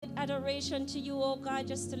adoration to you, oh God,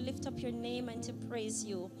 just to lift up your name and to praise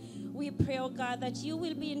you. We pray, oh God, that you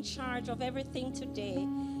will be in charge of everything today,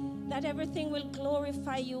 that everything will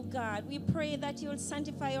glorify you, God. We pray that you will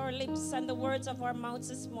sanctify our lips and the words of our mouths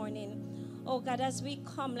this morning. Oh God, as we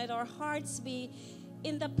come, let our hearts be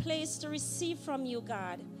in the place to receive from you,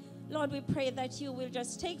 God. Lord, we pray that you will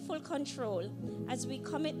just take full control as we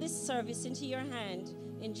commit this service into your hand.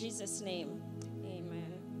 In Jesus' name,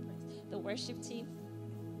 amen. The worship team.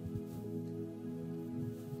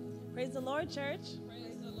 Praise the Lord, church.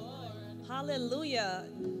 Praise the Lord. Hallelujah.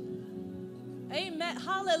 Amen.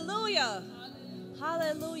 Hallelujah.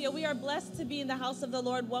 Hallelujah. We are blessed to be in the house of the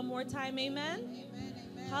Lord one more time. Amen. Amen.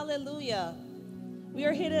 Hallelujah. We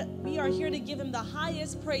are here to give him the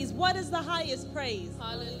highest praise. What is the highest praise?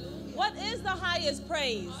 Hallelujah. What is the highest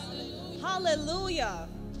praise? Hallelujah.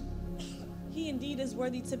 He indeed is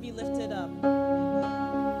worthy to be lifted up.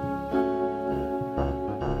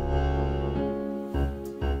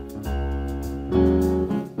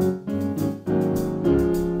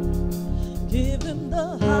 Give him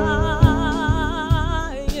the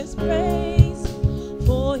highest praise,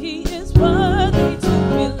 for he is worthy to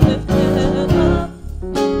be lifted up.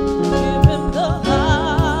 Give him the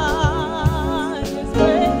highest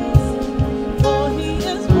praise, for he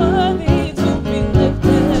is worthy to be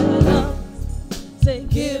lifted up. Say,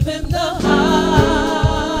 give him the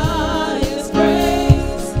highest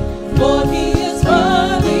praise, for he is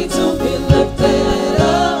worthy to be lifted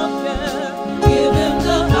up. Give him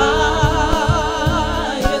the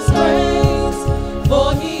highest praise,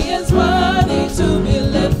 for he is worthy to be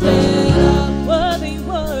lifted up. Worthy,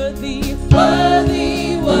 worthy,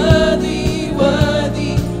 worthy, worthy,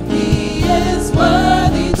 worthy. He is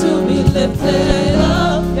worthy to be lifted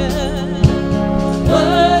up.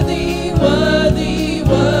 Worthy, worthy,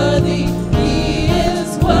 worthy. He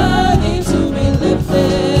is worthy to be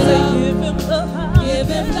lifted up. Give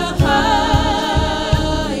him the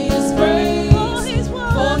highest praise,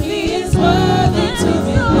 for he is worthy to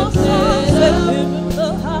be lifted up.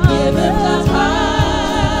 Give him the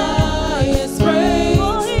highest praise,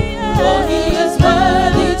 for he is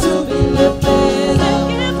worthy to be lifted up.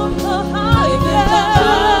 Give him the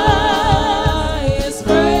highest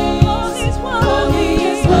praise, for he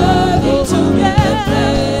is worthy to be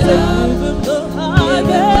lifted up. Give him the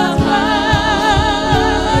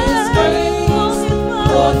highest praise,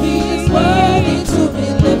 for he is worthy to be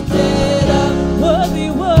lifted up. Worthy,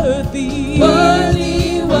 worthy,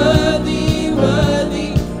 worthy, worthy, worthy.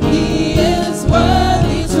 He is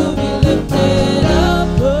worthy to be lifted up.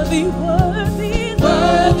 Worthy, worthy,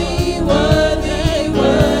 worthy, worthy,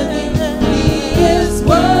 worthy. He is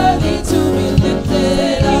worthy to be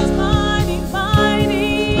lifted up. He's mighty, mighty,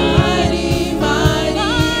 mighty,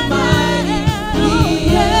 mighty, mighty. He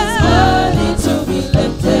is worthy to be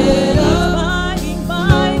lifted up. Mighty,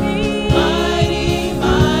 mighty, mighty,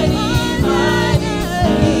 mighty, mighty.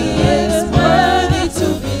 He is worthy to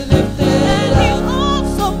be lifted up.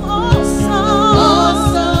 Awesome, awesome,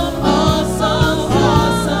 awesome, awesome,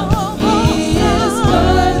 awesome. He is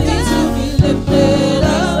worthy to be lifted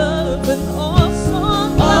up.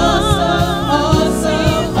 Awesome, awesome,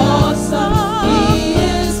 awesome, awesome. He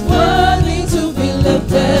is worthy to be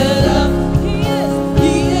lifted up. He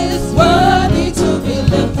is worthy to be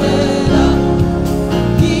lifted up.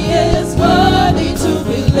 He is worthy to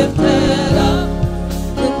be lifted up.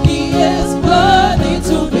 And he is worthy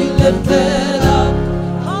to be lifted up.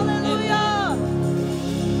 Hallelujah.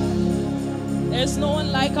 There's no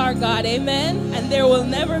one like our God, amen? And there will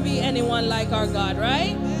never be anyone like our God,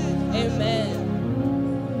 right? Amen.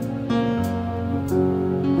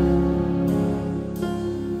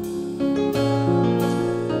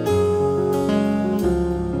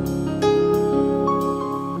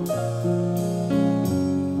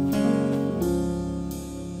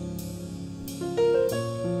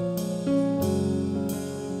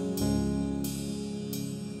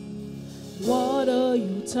 Water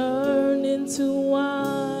you turn into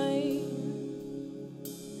wine.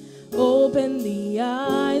 Open the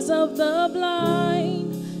eyes of the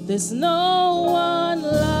blind. There's no one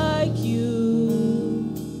like you.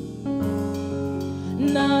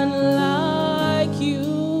 None like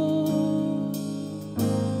you.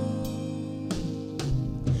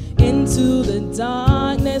 Into the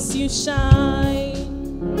darkness you shine.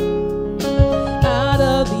 Out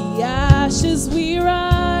of the ashes we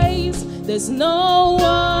rise. There's no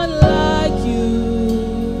one like you.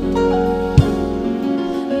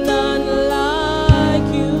 None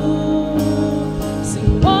like you.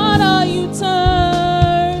 Sing, water you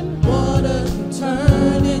turn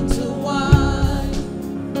into wine.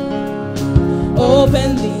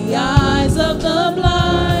 Open the eyes of the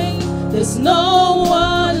blind. no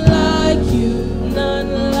one like you,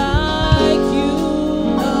 none like you,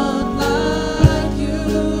 none like you.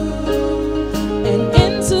 And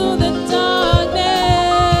into the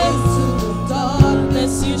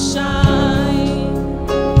darkness you shine.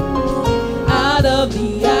 Out of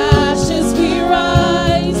the ashes we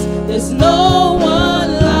rise. There's no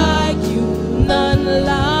one like you, none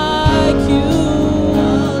like you,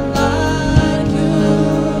 none like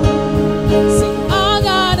you. Sing, our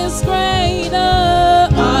God is greater,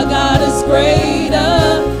 our God is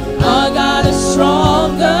greater, our God is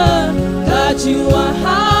stronger. God, you are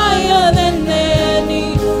higher than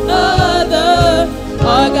any other.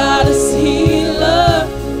 Our God is healer,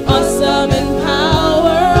 awesome in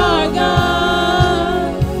power. Our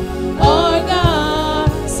God, our God,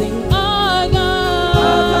 sing, our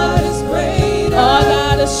God is greater, our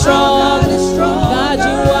God is strong. God,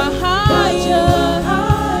 you are higher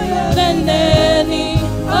than any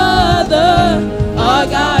other. Our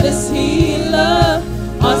God is healer,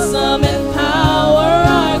 awesome in power.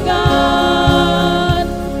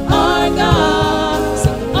 Our God,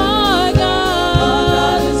 sing, our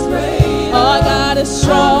God is great, our God is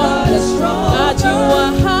strong. God, you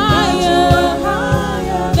are higher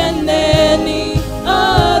than any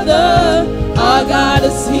other. Our God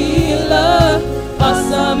is healer,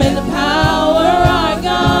 awesome in power. Our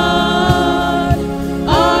God,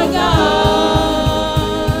 our God.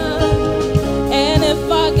 And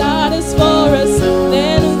if our God is for us,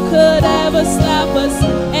 then who could ever stop us?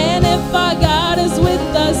 And if our God is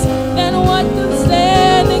with us, then what could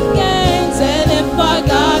stand against? And if our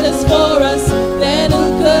God is for us, then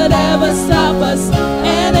who could ever stop us?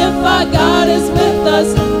 And if our God is with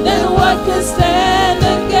us, then what could stand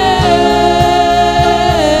against?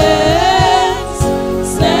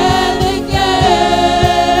 Stand against.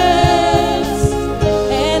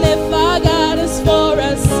 And if our God is for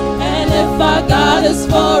us, and if our God is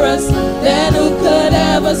for us, then who could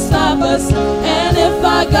ever stop us? And if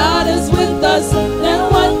our God is with us, then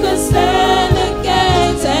what could stand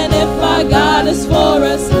against? And if our God is for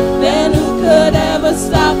us, then who could ever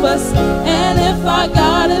stop us? And if our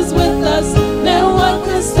God is with us, then what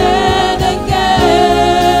could stand against?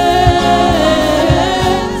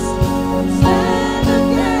 Stand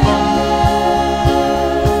against.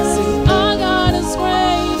 Sing, our God is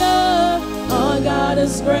greater, our God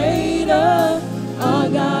is greater, our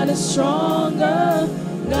God is stronger.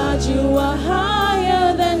 God, you are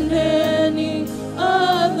higher than any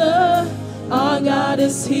other. Our God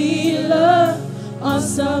is healer,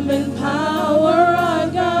 awesome in power.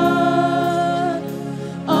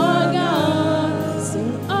 Our God,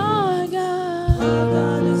 sing, our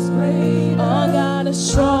God is great, our God is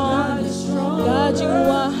strong. God, you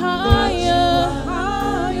are higher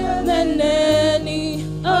than any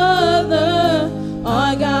other.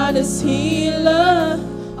 Our God is healer,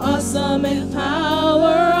 awesome in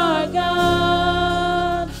power.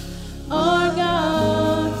 Our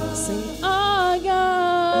God, sing, our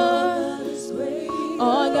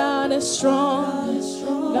God is strong.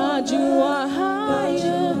 God, you are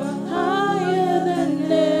higher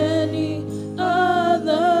than any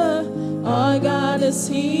other. Our God is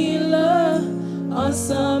healer,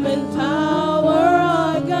 awesome in power.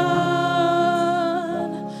 Our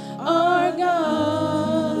God, our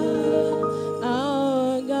God,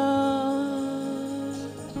 our God.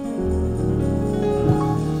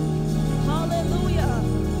 Hallelujah.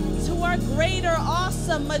 To our greater,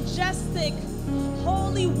 awesome, majestic,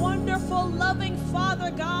 holy, wonderful, loving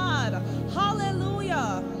Father God.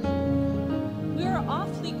 Hallelujah. We are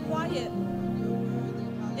awfully quiet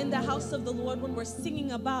in the house of the Lord when we're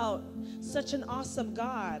singing about such an awesome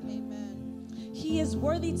God. Amen. He is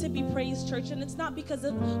worthy to be praised, church, and it's not because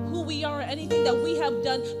of who we are or anything that we have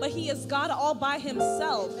done, but He is God all by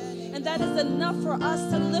Himself. And that is enough for us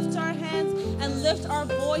to lift our hands and lift our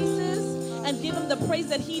voices and give Him the praise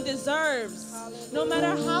that He deserves. No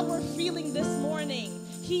matter how we're feeling this morning,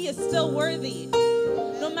 He is still worthy.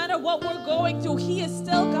 No matter what we're going through, He is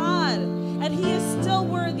still God. And He is still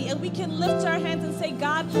worthy. And we can lift our hands and say,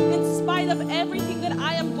 God, in spite of everything that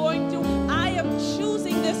I am going through, I am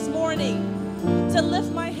choosing this morning to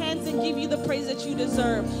lift my hands and give you the praise that you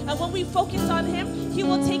deserve. And when we focus on Him, He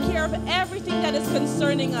will take care of everything that is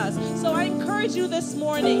concerning us. So I encourage you this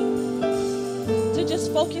morning to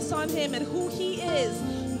just focus on Him and who He is,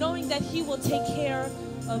 knowing that He will take care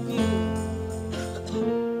of you.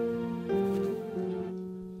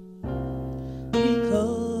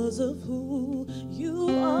 Because of who you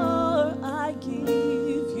are, I give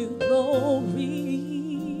you glory.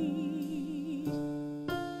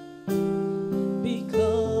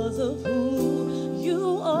 Because of who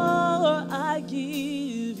you are, I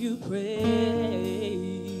give you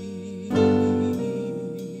praise.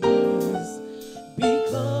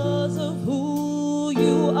 Because of who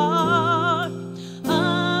you are,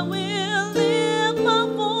 I will lift my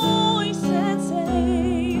voice and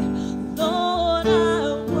say, Lord,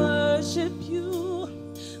 I worship you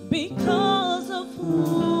because of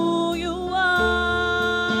who you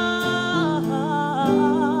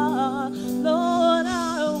are. Lord,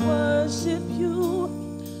 I worship you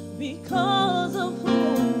because of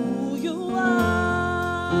who you are.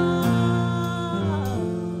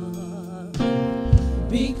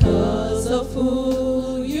 Because of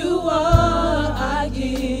who you are, I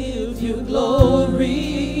give you glory.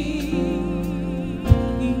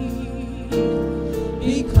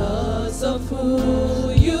 Because of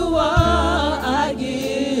who you are, I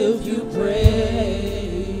give you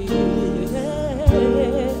praise.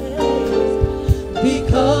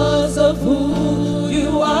 Because of who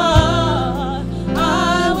you are,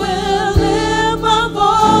 I will lift my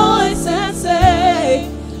voice and say,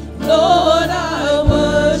 Lord, I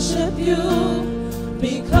worship you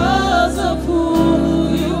because of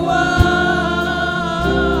who you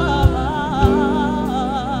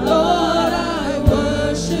are. Lord, I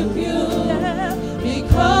worship you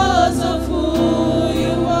because of who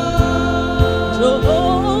you are.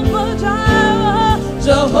 Jehovah Jireh,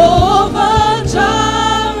 Jehovah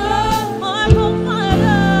Jireh, my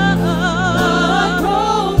provider,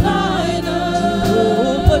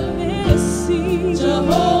 Jehovah Nissi,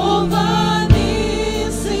 Jehovah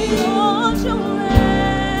Nissi, Lord, you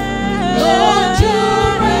reign. Lord, you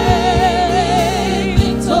reign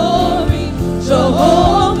victory.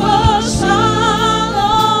 Jehovah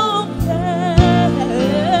Shalom,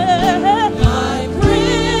 my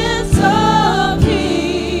Prince of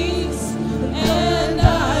Peace, and I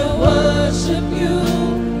worship you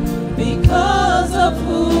because of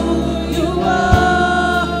who you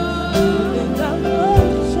are. And I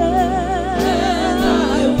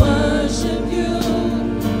worship you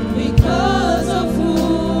because of who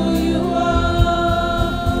you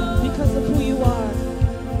are. because of who you are.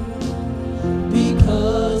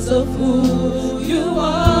 Because of who you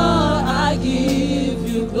are, I give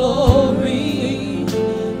you glory.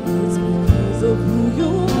 It's because of who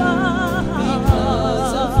you are.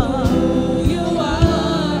 Because of who you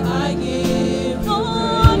are, I give you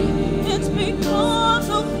Lord, praise. it's because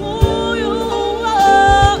of who you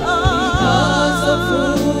are. Because of who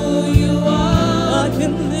you I are,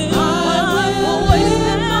 can lift I my will voice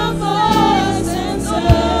lift my voice and Lord, say, I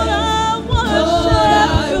Lord,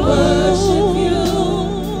 I worship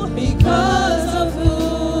you because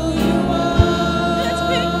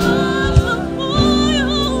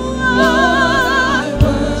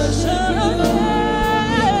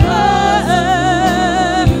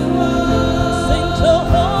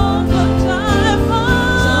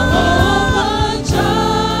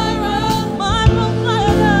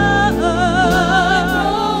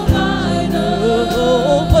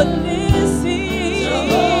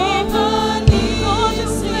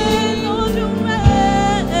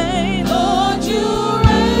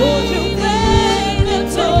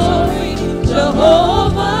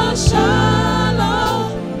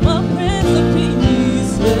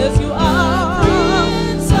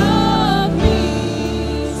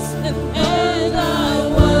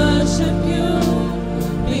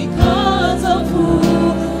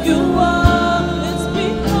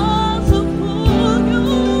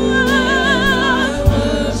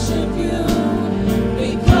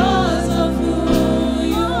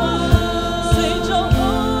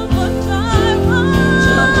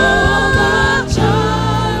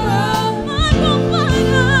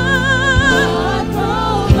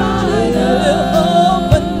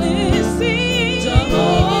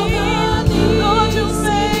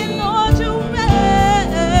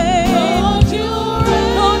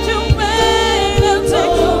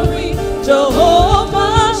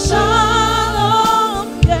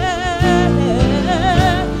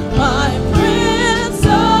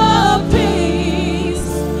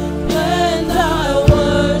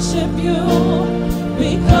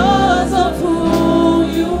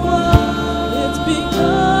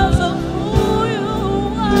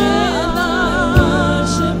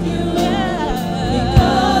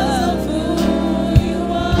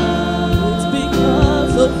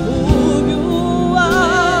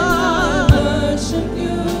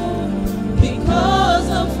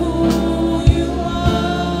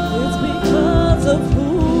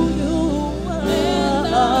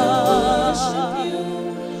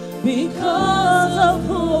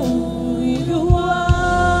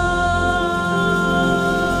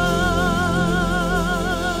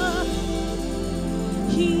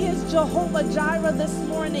Jehovah Jireh this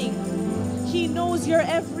morning. He knows your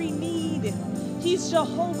every need. He's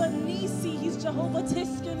Jehovah Nisi. He's Jehovah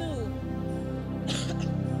Tiskanu.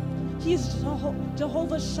 He's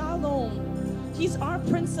Jehovah Shalom. He's our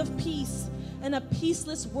Prince of Peace. In a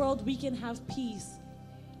peaceless world, we can have peace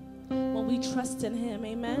when we trust in Him.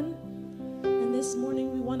 Amen. And this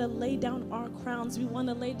morning, we want to lay down our crowns. We want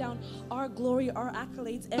to lay down our glory, our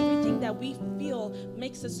accolades, everything that we feel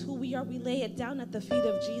makes us who we are. We lay it down at the feet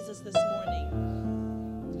of Jesus this morning.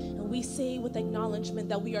 And we say with acknowledgement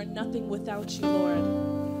that we are nothing without you, Lord.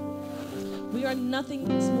 We are nothing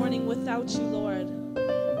this morning without you, Lord.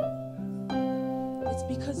 It's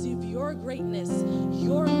because of your greatness,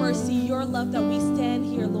 your mercy, your love that we stand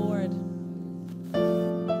here, Lord.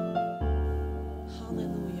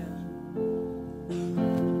 Hallelujah.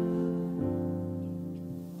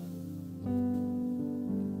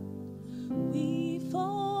 We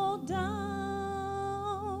fall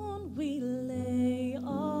down, we lay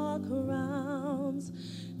our crowns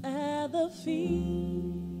at the feet,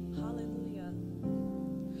 hallelujah,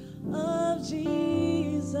 of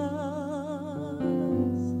Jesus.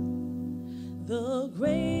 The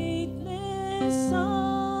greatness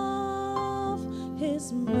of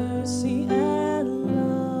His mercy and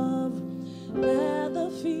love at the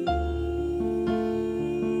feet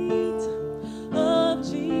of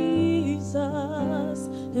Jesus,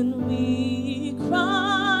 and we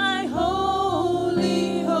cry,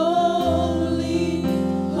 holy, holy,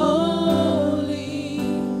 holy.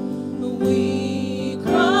 We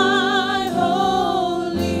cry,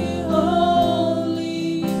 holy,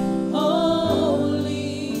 holy,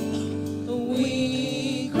 holy.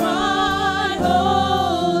 We cry,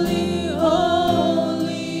 holy,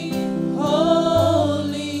 holy,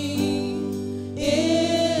 holy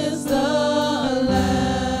is the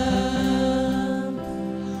Lamb.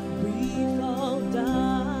 We fall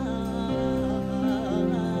down.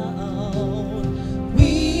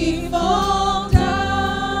 We fall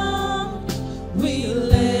down. We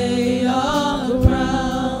lay our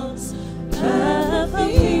crowns at the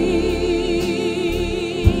feet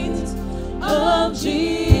of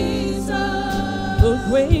Jesus. The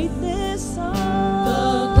greatness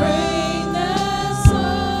of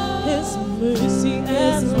His mercy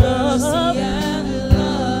and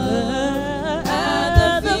love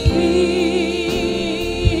at the feet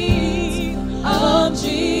of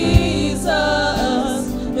Jesus.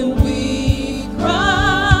 And we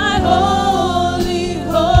cry, holy,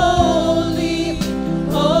 holy,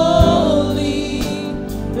 holy.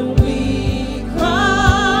 And we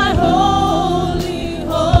cry, holy,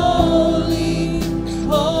 holy,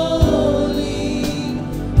 holy.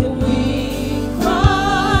 And we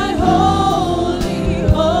cry, holy,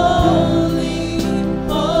 holy,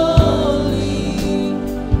 holy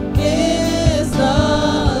is the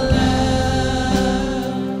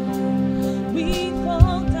Lamb.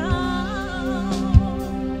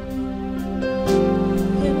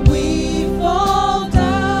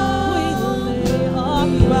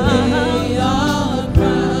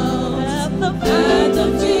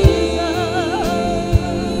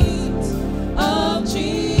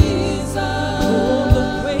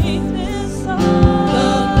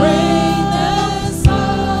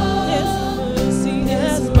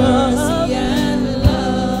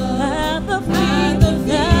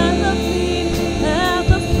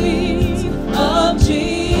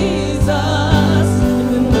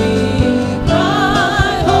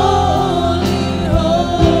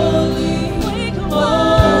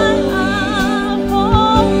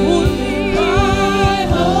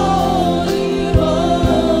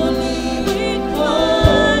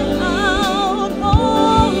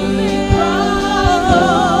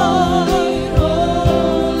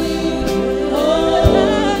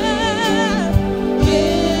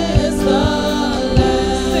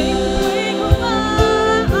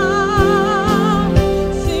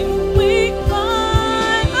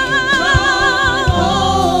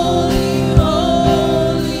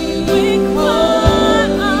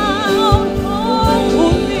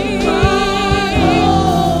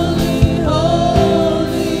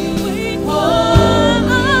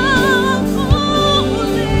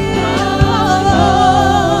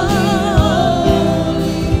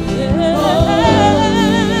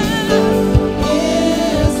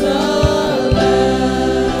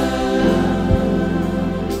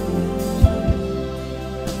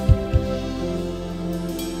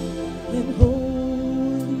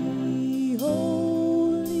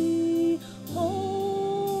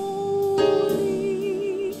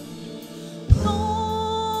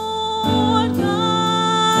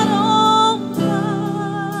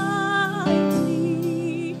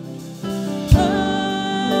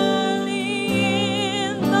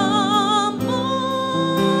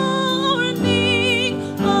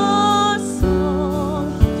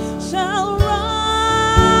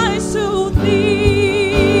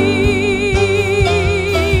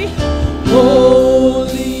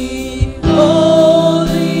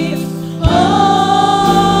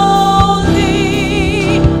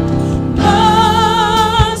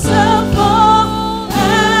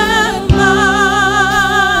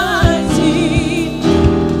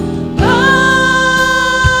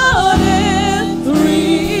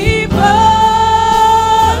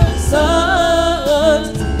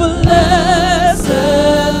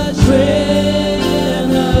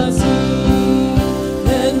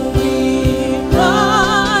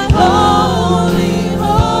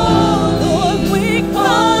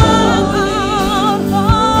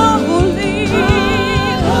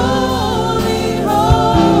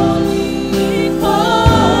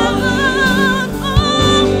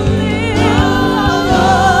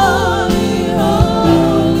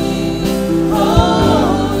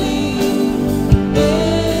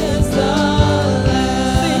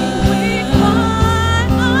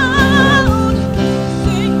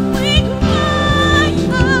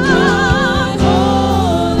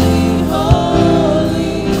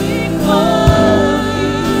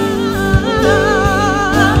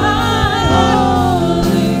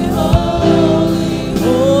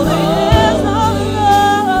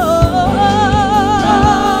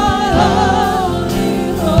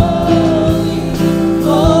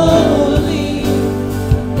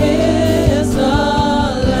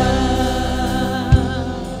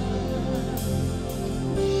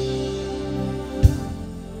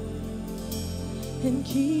 and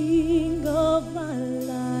King of my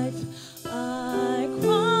life. I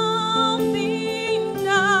crown thee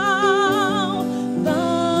now,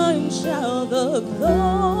 thine shall the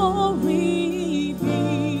glory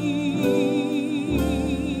be.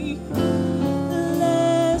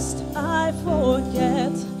 Lest I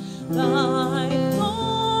forget thy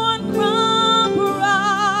thorn crown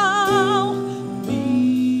brow,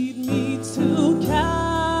 lead me to Calvary.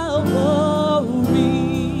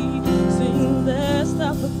 Sing lest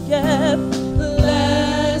I forget,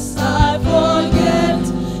 lest I forget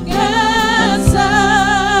Gethsemane,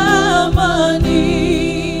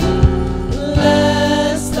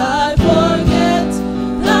 lest I forget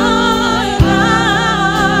thine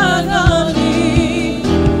agony,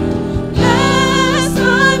 lest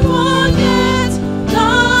I forget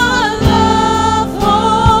thy love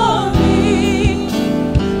for me.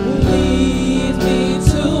 Lead me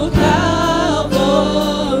to Calvary.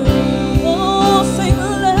 Oh, sing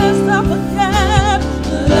lest I forget,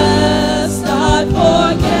 lest I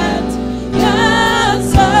forget Gethsemane.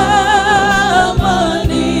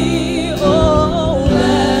 Oh,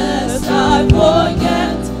 lest I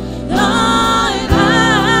forget thine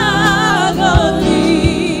agony,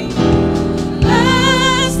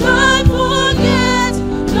 lest I forget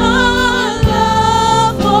thy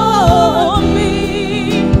love for me.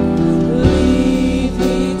 Lead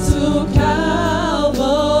me to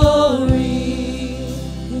Calvary.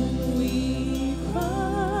 And we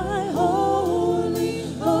cry, holy,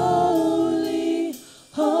 holy,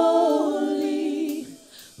 holy.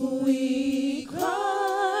 We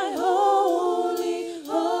cry, holy,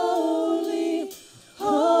 holy,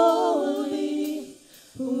 holy.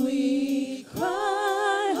 We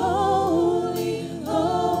cry, holy,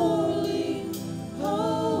 holy,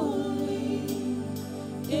 holy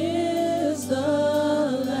is the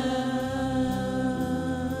Lamb,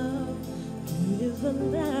 is the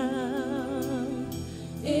Lamb,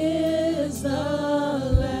 is the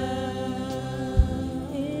Lamb,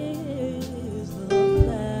 is the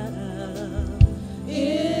Lamb,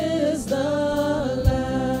 is the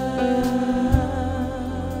Lamb,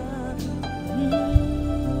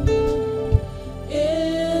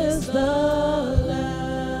 is the Lamb.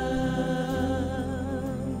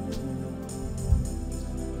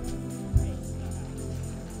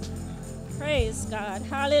 Praise God.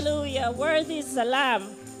 Hallelujah. Worthy is the Lamb.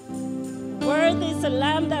 Worthy is the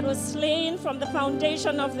Lamb that was slain from the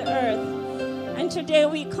foundation of the earth. And today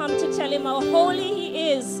we come to tell him how holy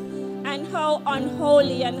he is, and how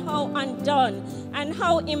unholy, and how undone, and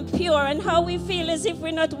how impure, and how we feel as if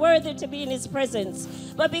we're not worthy to be in his presence.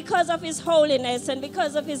 But because of his holiness, and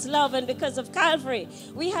because of his love, and because of Calvary,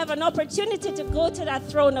 we have an opportunity to go to that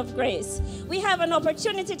throne of grace. We have an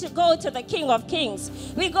opportunity to go to the King of Kings.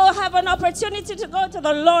 We have an opportunity to go to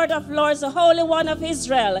the Lord of Lords, the Holy One of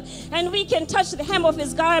Israel. And we can touch the hem of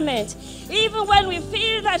his garment. Even when we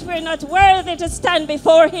feel that we're not worthy to stand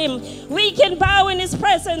before him, we can bow in his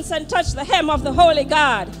presence and touch the hem of the Holy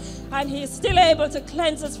God. And he is still able to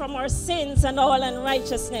cleanse us from our sins and all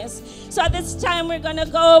unrighteousness. So at this time, we're going to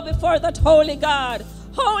go before that holy God.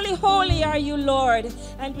 Holy, holy are you, Lord.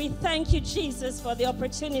 And we thank you, Jesus, for the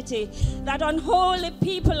opportunity that unholy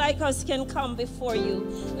people like us can come before you.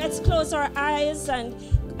 Let's close our eyes, and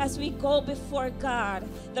as we go before God,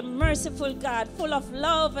 the merciful God, full of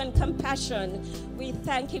love and compassion, we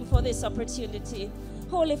thank him for this opportunity.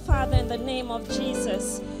 Holy Father, in the name of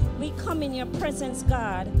Jesus, we come in your presence,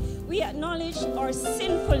 God. We acknowledge our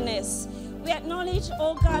sinfulness. We acknowledge,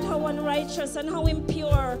 oh God, how unrighteous and how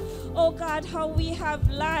impure, oh God, how we have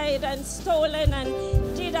lied and stolen and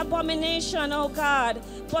did abomination, oh God.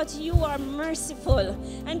 But you are merciful.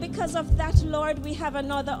 And because of that, Lord, we have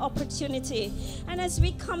another opportunity. And as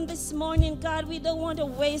we come this morning, God, we don't want to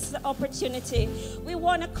waste the opportunity. We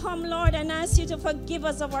want to come, Lord, and ask you to forgive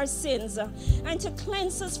us of our sins and to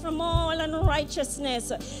cleanse us from all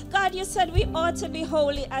unrighteousness. God, you said we ought to be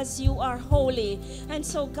holy as you are holy. And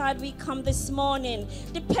so, God, we come this morning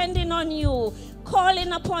depending on you,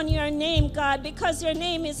 calling upon your name, God, because your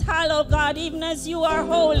name is hallowed, God, even as you are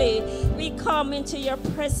holy. We come into your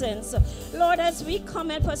presence. Lord, as we come,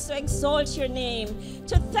 help us to exalt your name,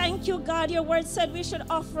 to thank you, God. Your word said we should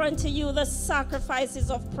offer unto you the sacrifices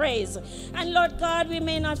of praise. And Lord God, we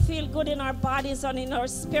may not feel good in our bodies and in our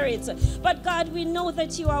spirits, but God, we know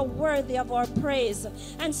that you are worthy of our praise.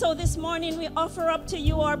 And so this morning we offer up to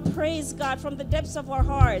you our praise, God, from the depths of our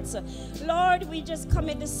hearts. Lord, we just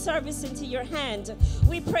commit this service into your hand.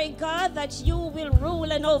 We pray, God, that you will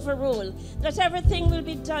rule and overrule, that everything will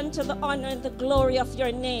be done to the honor and the glory of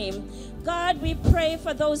your name. God, we pray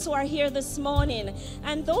for those who are here this morning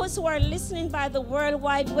and those who are listening by the World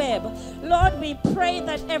Wide Web. Lord, we pray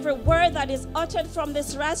that every word that is uttered from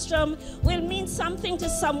this rostrum will mean something to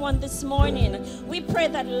someone this morning. We pray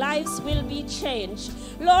that lives will be changed.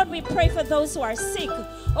 Lord, we pray for those who are sick.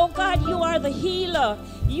 Oh God, you are the healer.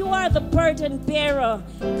 You are the burden bearer.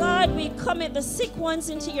 God, we commit the sick ones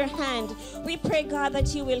into your hand. We pray, God,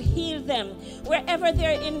 that you will heal them. Wherever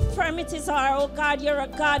their infirmities are, oh God, you're a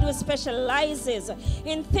God who specializes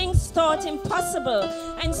in things thought impossible.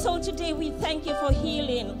 And so today we thank you for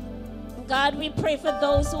healing. God, we pray for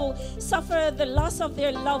those who suffer the loss of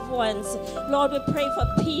their loved ones. Lord, we pray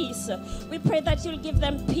for peace. We pray that you'll give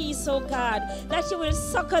them peace, oh God, that you will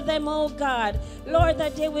succor them, oh God. Lord,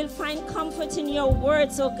 that they will find comfort in your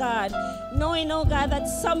words, oh God, knowing, oh God, that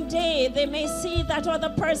someday they may see that other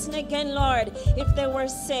person again, Lord, if they were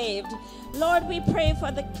saved. Lord, we pray for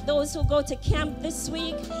those who go to camp this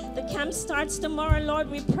week. The camp starts tomorrow. Lord,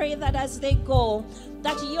 we pray that as they go,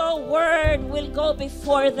 that your word will go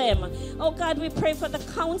before them. Oh God, we pray for the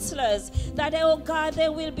counselors, that, oh God, they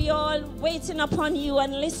will be all waiting upon you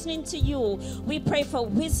and listening to you. We pray for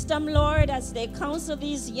wisdom, Lord, as they counsel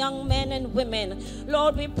these young men and women.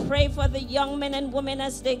 Lord, we pray for the young men and women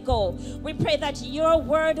as they go. We pray that your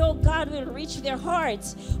word, oh God, will reach their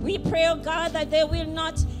hearts. We pray, oh God, that they will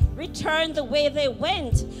not return the way they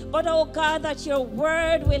went, but oh God, that your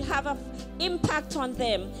word will have an impact on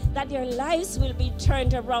them, that their lives will be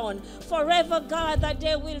turned around forever, God, that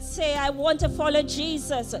they will say, I want to follow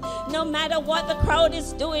Jesus. No matter what the crowd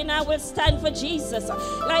is doing, I will stand for Jesus.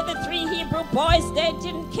 Like the 3 Hebrew boys, they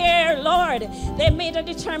didn't care, Lord. They made a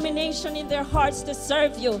determination in their hearts to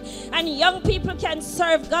serve you. And young people can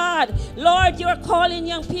serve God. Lord, you're calling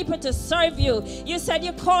young people to serve you. You said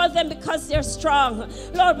you called them because they're strong.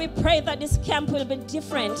 Lord, we pray that this camp will be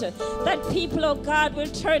different, that people, oh God, will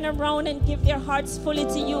turn around and give their hearts fully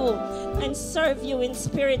to you and serve you in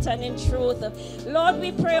spirit and in truth. Lord,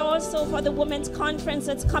 we pray also for the women's conference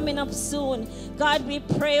that's coming up soon. God, we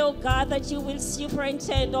pray, oh God, that you will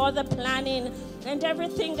superintend all the planning and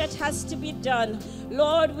everything that has to be done.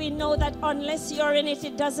 Lord, we know that unless you're in it,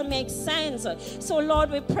 it doesn't make sense. So, Lord,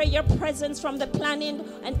 we pray your presence from the planning,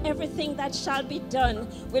 and everything that shall be done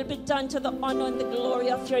will be done to the honor and the glory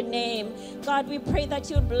of your name. God, we pray that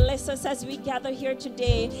you'll bless us as we gather here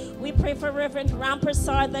today. We pray for Reverend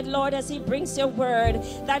Rampersad, that, Lord, as he brings your word,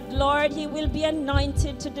 that, Lord, he will be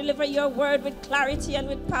anointed to deliver your word with clarity and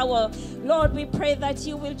with power. Lord, we pray that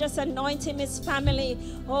you will just anoint him, his family.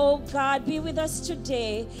 Oh, God, be with us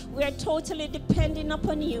today. We are totally depending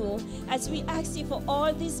upon you as we ask you for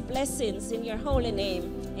all these blessings in your holy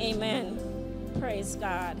name. Amen. Praise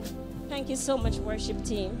God. Thank you so much, worship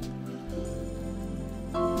team.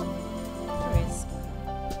 Praise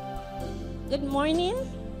God. Good morning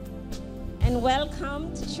and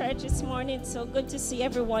welcome to church this morning. It's so good to see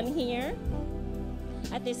everyone here.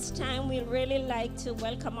 At this time, we really like to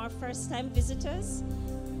welcome our first-time visitors.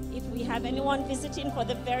 If we have anyone visiting for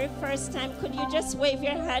the very first time, could you just wave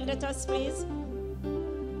your hand at us, please?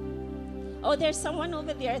 Oh, there's someone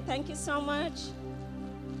over there. Thank you so much.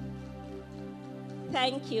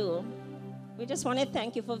 Thank you. We just want to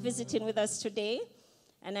thank you for visiting with us today.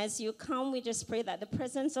 And as you come, we just pray that the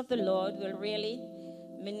presence of the Lord will really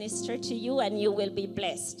minister to you and you will be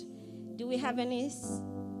blessed. Do we have any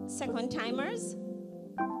second-timers?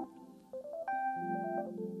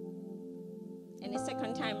 Any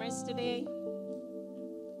second-timers today?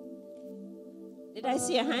 Did I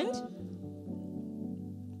see a hand?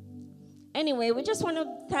 Anyway, we just want to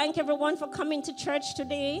thank everyone for coming to church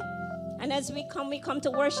today. And as we come to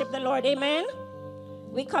worship the Lord, amen?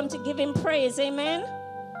 We come to give him praise, amen?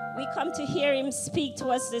 We come to hear him speak to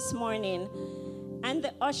us this morning. And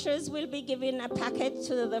the ushers will be giving a packet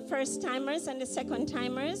to the first-timers and the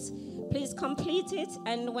second-timers. Please complete it,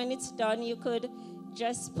 and when it's done, you could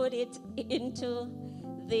just put it into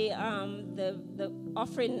the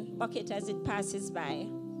offering bucket as it passes by.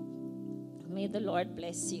 May the Lord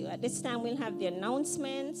bless you. At this time, we'll have the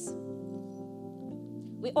announcements.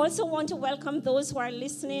 We also want to welcome those who are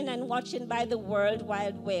listening and watching by the World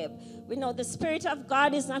Wide Web. We know the Spirit of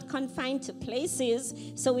God is not confined to places,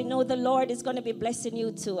 so we know the Lord is going to be blessing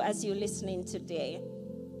you too as you're listening today.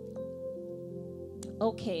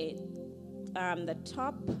 Okay, the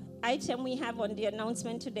top item we have on the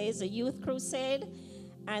announcement today is a youth crusade,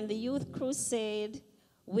 and the youth crusade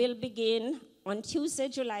will begin on Tuesday,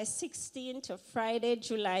 July 16th to Friday,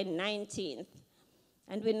 July 19th.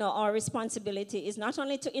 And we know our responsibility is not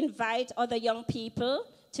only to invite other young people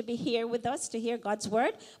to be here with us to hear God's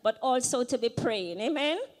word, but also to be praying.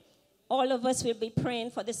 Amen? all of us will be praying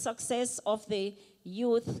for the success of the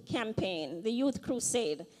youth campaign, the youth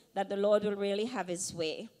crusade, that the Lord will really have his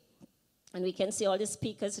way. And we can see all the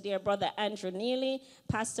speakers there, Brother Andrew Neely,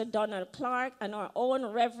 Pastor Donald Clark, and our own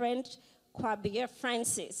Reverend Kwabir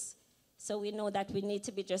Francis. So we know that we need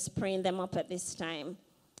to be just praying them up at this time.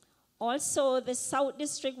 Also, the South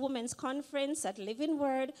District Women's Conference at Living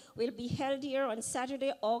Word will be held here on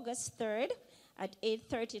Saturday, August 3rd at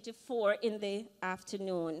 8:30 to 4 in the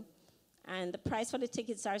afternoon. And the price for the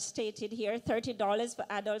tickets are stated here, $30 for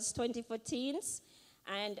adults, $20 for teens.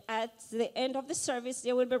 And at the end of the service,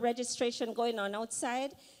 there will be registration going on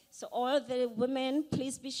outside. So all the women,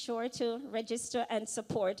 please be sure to register and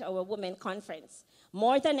support our women conference.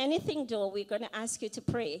 More than anything, though, we're going to ask you to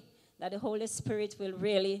pray that the Holy Spirit will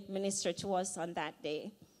really minister to us on that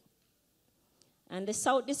day. And the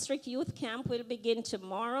South District Youth Camp will begin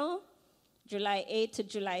tomorrow, July 8 to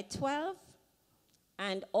July 12.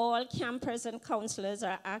 And all campers and counselors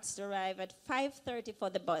are asked to arrive at 5:30 for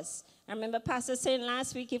the bus. I remember Pastor saying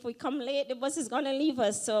last week, if we come late, the bus is going to leave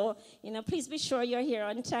us. So, please be sure you're here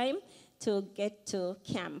on time to get to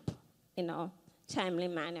camp in a timely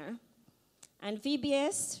manner. And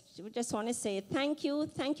VBS, we just want to say thank you.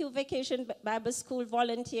 Thank you, Vacation Bible School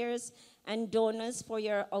volunteers and donors, for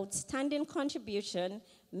your outstanding contribution.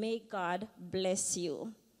 May God bless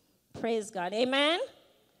you. Praise God. Amen.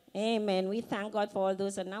 Amen. We thank God for all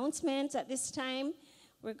those announcements. At this time,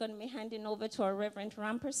 we're going to be handing over to our Reverend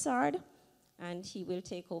Rampersad, and he will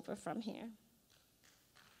take over from here.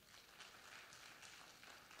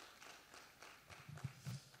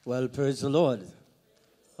 Well, praise the Lord.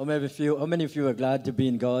 How many of you are glad to be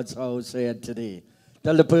in God's house here today?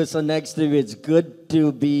 Tell the person next to you, it's good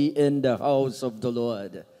to be in the house of the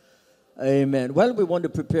Lord. Amen. Well, we want to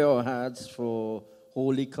prepare our hearts for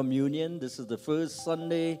Holy Communion. This is the first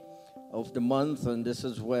Sunday of the month, and this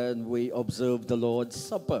is when we observe the Lord's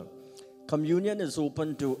Supper. Communion is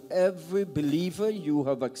open to every believer. You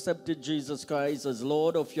have accepted Jesus Christ as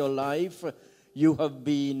Lord of your life. You have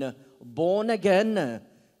been born again.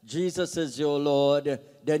 Jesus is your Lord.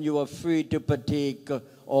 Then you are free to partake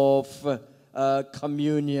of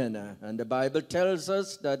communion. And the Bible tells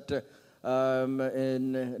us that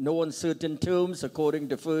in no uncertain terms, according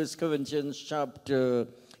to 1 Corinthians chapter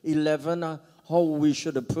 11, how we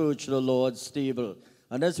should approach the Lord's table.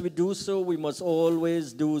 And as we do so, we must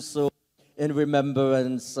always do so in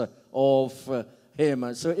remembrance of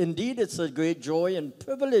him. So indeed, it's a great joy and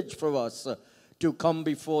privilege for us to come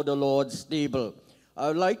before the Lord's table. I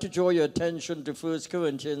would like to draw your attention to 1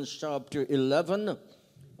 Corinthians chapter 11,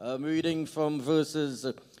 reading from verse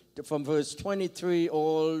 23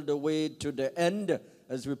 all the way to the end,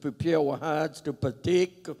 as we prepare our hearts to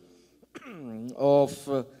partake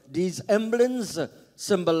of these emblems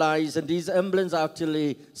symbolize, and these emblems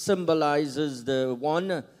actually symbolizes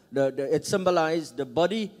it symbolized the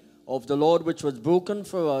body of the Lord which was broken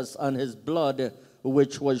for us, and his blood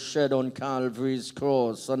which was shed on Calvary's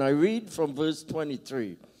cross. And I read from verse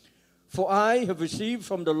 23. For I have received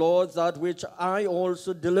from the Lord that which I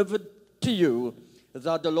also delivered to you,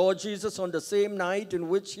 that the Lord Jesus, on the same night in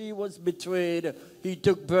which he was betrayed, he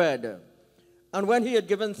took bread. And when he had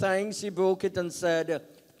given thanks, he broke it and said,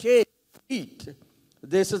 Take, eat.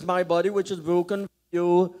 This is my body which is broken for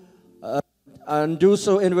you, and do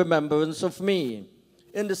so in remembrance of me.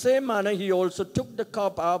 In the same manner, he also took the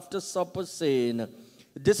cup after supper, saying,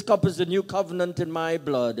 This cup is the new covenant in my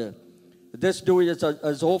blood. This do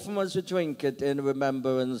as often as you drink it in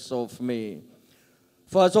remembrance of me.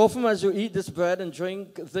 For as often as you eat this bread and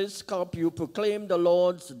drink this cup, you proclaim the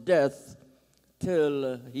Lord's death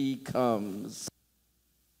till he comes.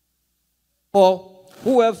 For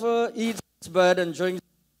whoever eats this bread and drinks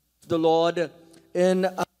the Lord in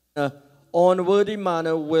an unworthy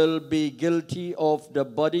manner will be guilty of the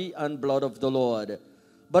body and blood of the Lord.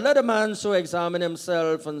 But let a man so examine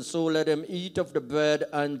himself, and so let him eat of the bread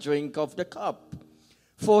and drink of the cup.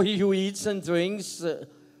 For he who eats and drinks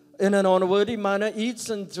in an unworthy manner eats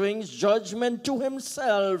and drinks judgment to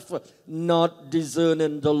himself, not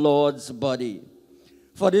discerning the Lord's body.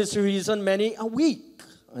 For this reason many are weak,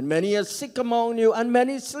 and many are sick among you, and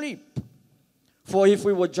many sleep. For if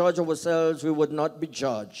we would judge ourselves, we would not be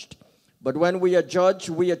judged. But when we are judged,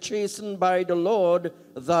 we are chastened by the Lord,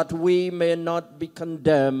 that we may not be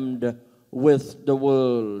condemned with the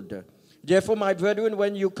world. Therefore, my brethren,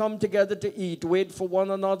 when you come together to eat, wait for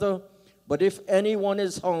one another. But if anyone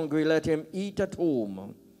is hungry, let him eat at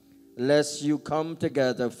home, lest you come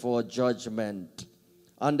together for judgment.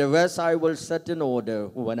 And the rest I will set in order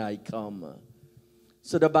when I come.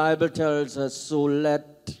 So the Bible tells us, so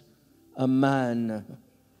let a man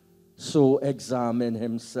so examine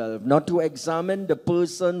himself. Not to examine the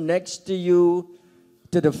person next to you,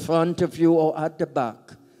 to the front of you, or at the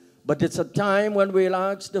back. But it's a time when we'll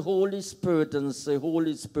ask the Holy Spirit and say,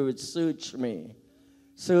 Holy Spirit, search me.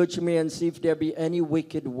 Search me and see if there be any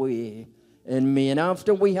wicked way in me. And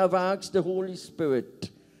after we have asked the Holy Spirit,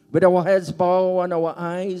 with our heads bowed and our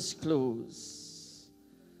eyes closed,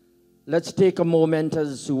 let's take a moment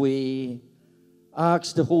as we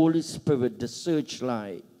ask the Holy Spirit, the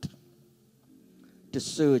searchlight, to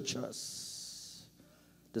search us.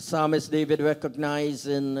 The psalmist David,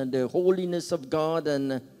 recognizing the holiness of God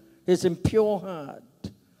and his impure heart,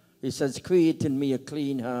 he says, create in me a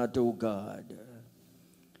clean heart, O God,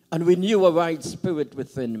 and renew a right spirit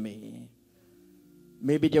within me.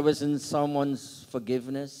 Maybe there was in someone's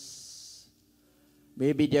forgiveness.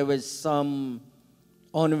 Maybe there was some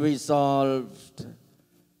unresolved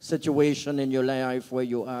situation in your life where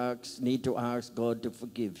you need to ask God to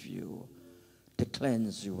forgive you, to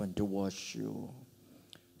cleanse you, and to wash you.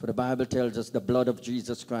 For the Bible tells us the blood of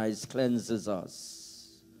Jesus Christ cleanses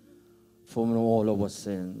us from all our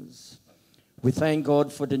sins. We thank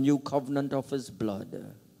God for the new covenant of his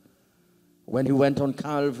blood. When he went on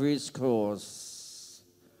Calvary's cross,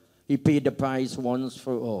 he paid the price once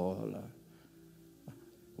for all.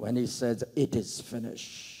 When he said, it is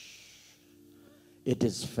finished. It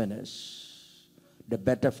is finished. The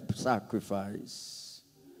better sacrifice.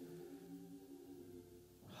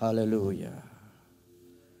 Hallelujah.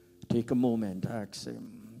 Take a moment, ask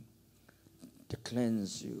him to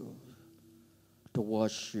cleanse you, to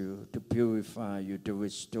wash you, to purify you, to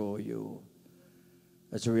restore you,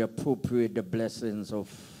 as we appropriate the blessings of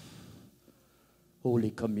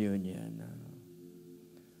Holy Communion.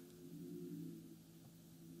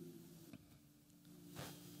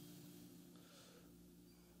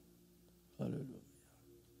 Hallelujah.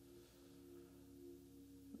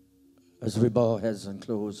 As we bow our heads and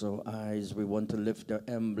close our eyes, we want to lift our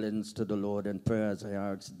emblems to the Lord in prayer as I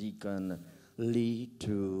ask Deacon Lee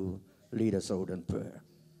to lead us out in prayer.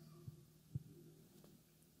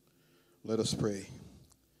 Let us pray.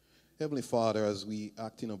 Heavenly Father, as we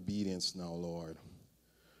act in obedience now, Lord,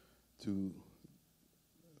 to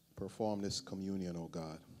perform this communion, oh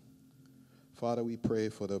God. Father, we pray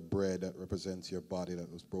for the bread that represents your body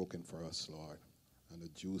that was broken for us, Lord, and the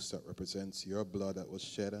juice that represents your blood that was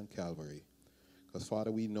shed on Calvary. Because,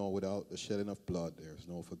 Father, we know without the shedding of blood, there is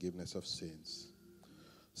no forgiveness of sins.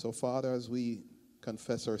 So, Father, as we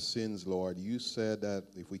confess our sins, Lord, you said that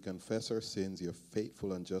if we confess our sins, you're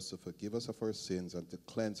faithful and just to forgive us of our sins and to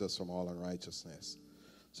cleanse us from all unrighteousness.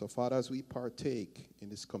 So, Father, as we partake in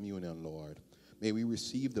this communion, Lord, may we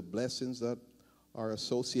receive the blessings that are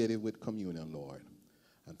associated with communion, Lord.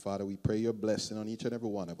 And, Father, we pray your blessing on each and every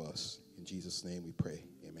one of us. In Jesus' name we pray.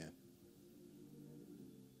 Amen.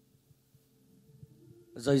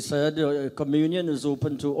 As I said, communion is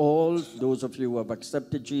open to all those of you who have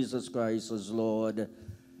accepted Jesus Christ as Lord.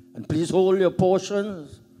 And please hold your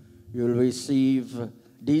portions. You'll receive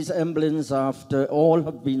these emblems after all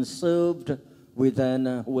have been served. We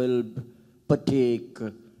then will partake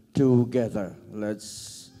together.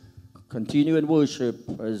 Let's continue in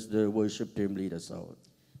worship as the worship team lead us out.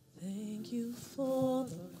 Thank you for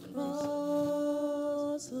the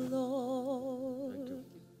cross, Lord.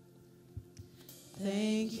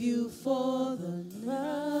 Thank you for the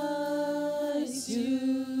price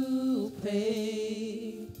you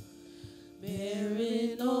paid,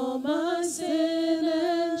 bearing all my sin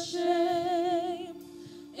and shame.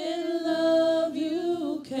 In love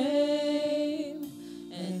you came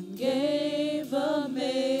and gave amazing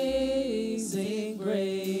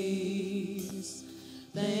grace.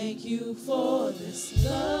 Thank you for this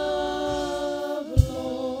love,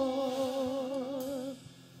 Lord.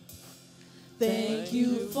 Thank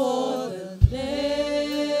you for the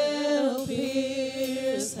nail-pierced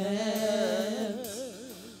hands.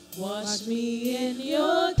 Wash me in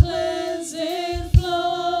your cleansing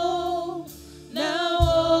flow. Now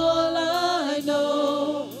all I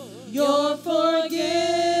know, your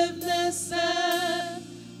forgiveness and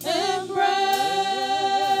embrace.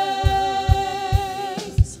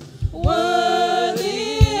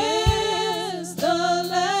 Worthy is the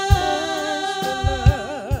Lamb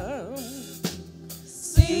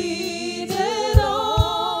seated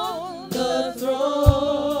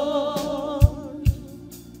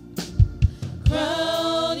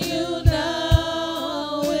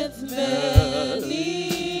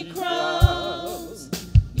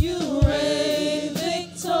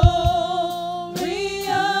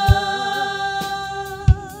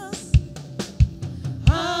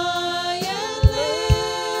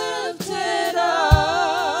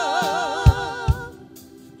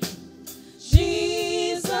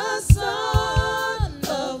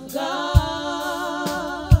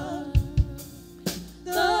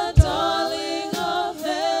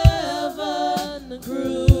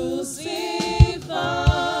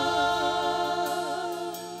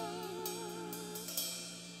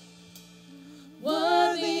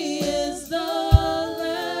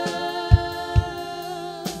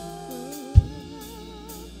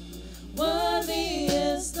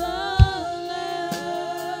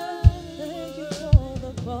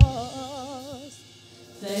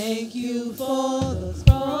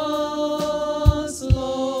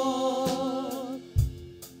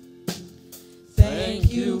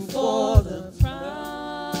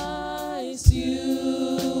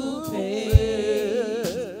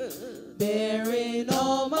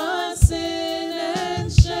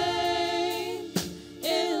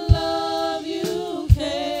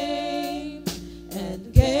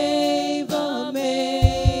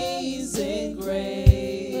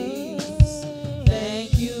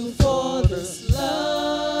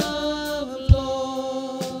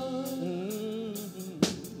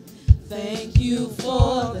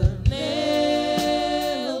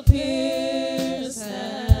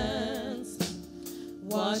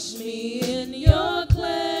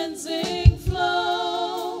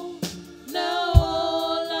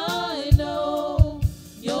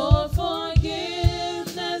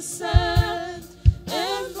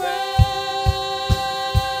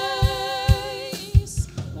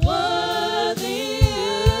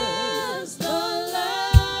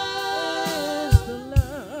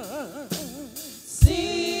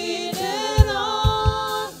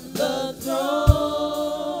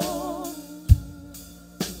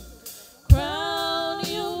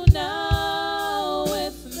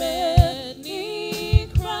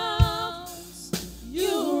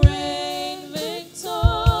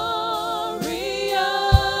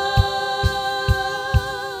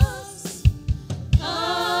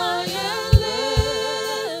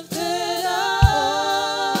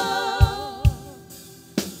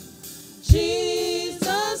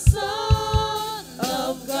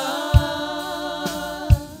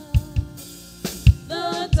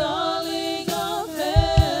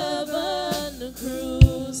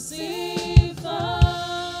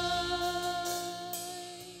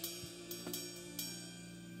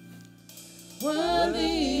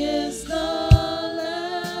Worthy is the Lamb.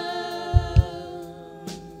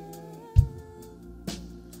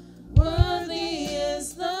 Worthy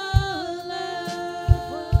is the Lamb.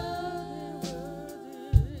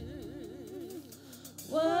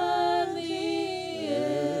 Worthy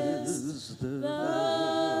is the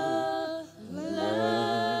Lamb.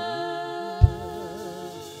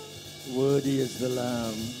 Worthy is the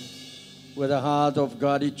Lamb. With a heart of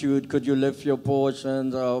gratitude, could you lift your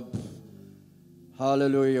portions up?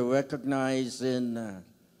 Hallelujah. Recognizing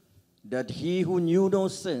that he who knew no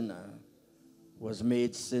sin was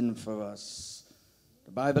made sin for us.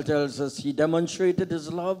 The Bible tells us he demonstrated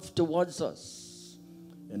his love towards us,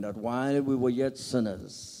 and that while we were yet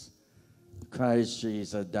sinners, Christ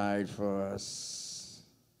Jesus died for us.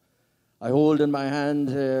 I hold in my hand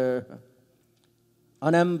here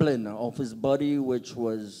an emblem of his body which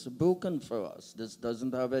was broken for us. This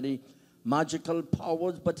doesn't have any magical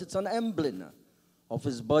powers, but it's an emblem of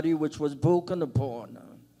his body which was broken upon,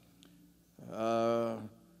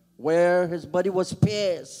 where his body was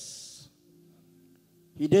pierced.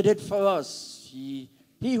 He did it for us. He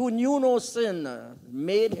who knew no sin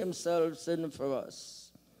made himself sin for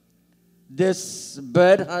us. This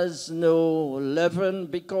bread has no leaven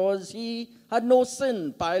because he had no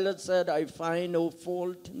sin. Pilate said, I find no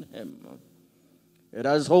fault in him. It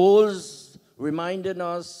has holes, reminding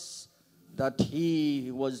us that he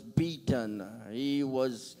was beaten, he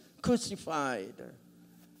was crucified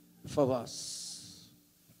for us.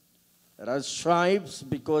 It has stripes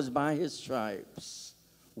because by his stripes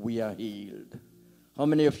we are healed. How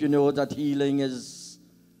many of you know that healing is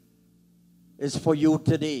for you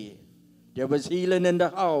today? There was healing in the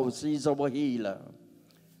house. He's our healer.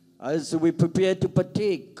 As we prepare to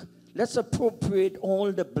partake, let's appropriate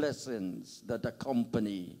all the blessings that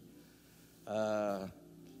accompany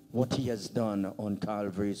what he has done on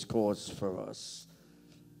Calvary's cross for us.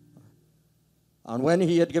 And when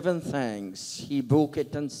he had given thanks, he broke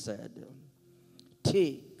it and said,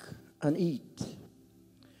 take and eat.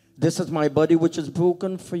 This is my body which is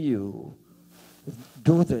broken for you.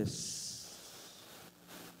 Do this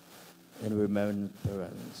in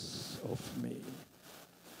remembrance of me.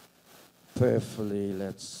 Prayerfully,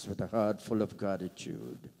 let's, with a heart full of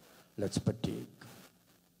gratitude, let's partake.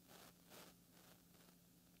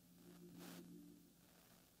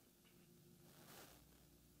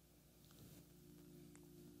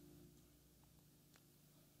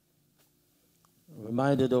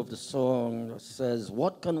 Reminded of the song that says,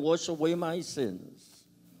 what can wash away my sins?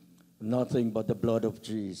 Nothing but the blood of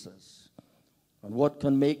Jesus. And what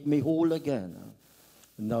can make me whole again?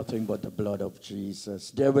 Nothing but the blood of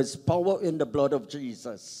Jesus. There is power in the blood of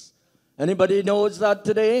Jesus. Anybody knows that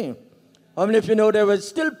today? How many of you know there is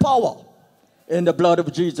still power in the blood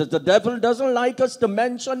of Jesus? The devil doesn't like us to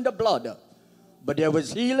mention the blood. But there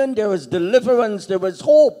is healing, there is deliverance, there is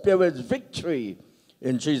hope, there is victory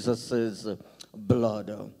in Jesus'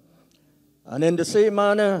 blood. And in the same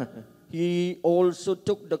manner, he also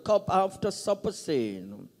took the cup after supper,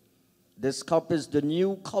 saying, this cup is the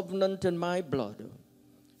new covenant in my blood.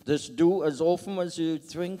 This do as often as you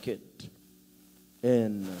drink it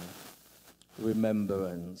in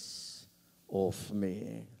remembrance of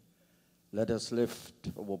me. Let us lift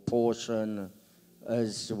our portion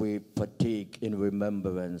as we partake in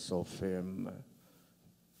remembrance of him.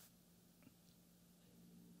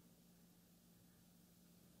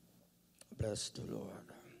 Bless the Lord.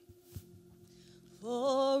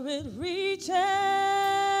 For it reaches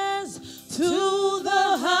to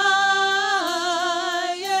the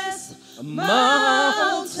highest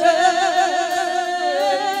mountain,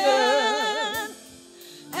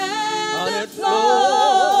 and it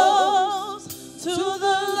flows to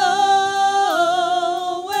the lowest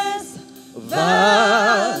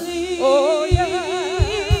valley. Oh, yeah.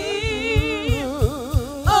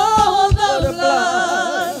 All the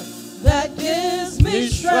blood that gives me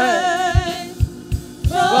strength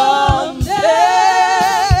from day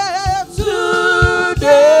to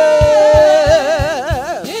day,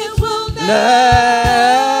 it will never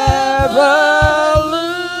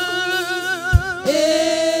lose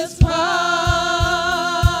its power,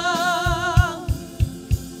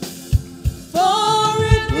 for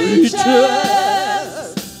it reaches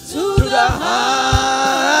to the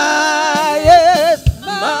highest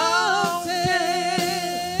mountain,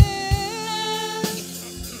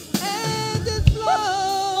 and it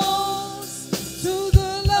flows to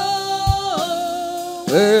the lowest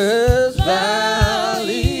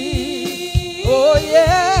valley. Oh,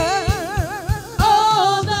 yeah.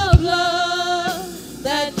 All the blood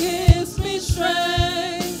that gives me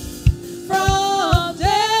strength from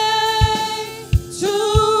day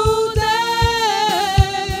to day,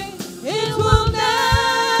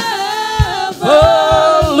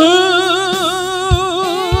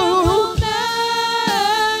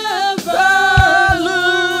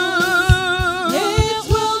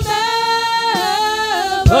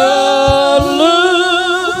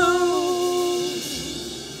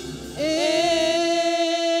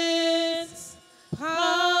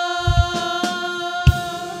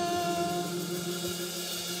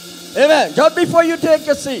 Amen. Just before you take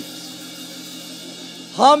your seat,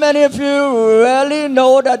 how many of you really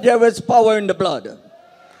know that there is power in the blood?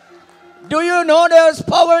 Do you know there is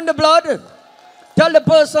power in the blood? Tell the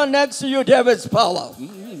person next to you there is power.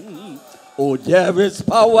 Oh, there is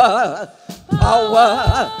power,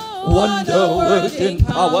 power, wonder-working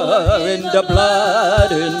power in the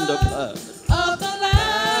blood, of the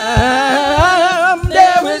Lamb.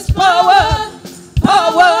 There is power,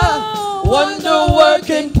 power,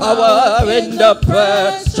 wonder-working power in the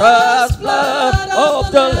precious blood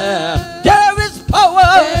of the Lamb. There is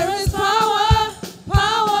power. There is power,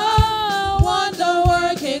 power,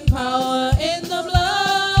 wonder-working power in the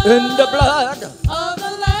blood. In the blood of the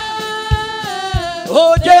Lamb.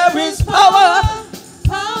 Oh, there is power.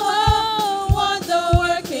 Power,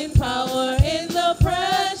 wonder-working power in the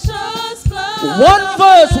precious blood. One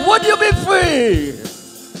verse, would you be free?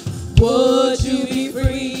 Would you be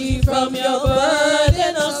free from your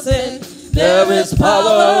burden of sin? There is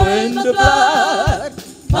power in the blood.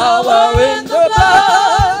 Power in the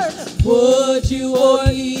blood. Would you or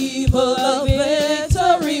evil a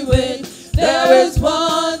victory win? There is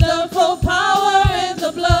wonderful power in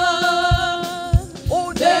the blood.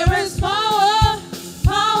 Oh, There is power,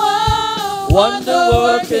 power,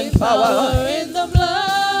 wonder-working power in the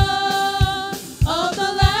blood of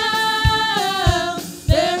the Lamb.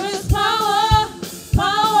 There is power,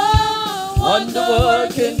 power,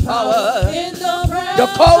 wonder-working power. in the precious The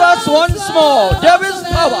chorus once more. There is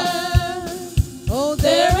power. Oh,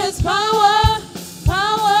 there is power,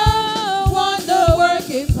 power,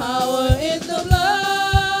 wonder-working power in the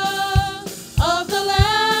blood of the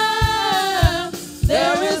Lamb.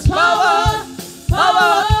 There is power,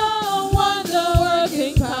 power,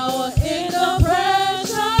 wonder-working power in the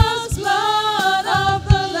precious blood of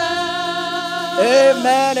the Lamb.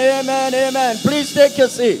 Amen, amen, amen. Please take your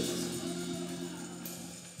seat.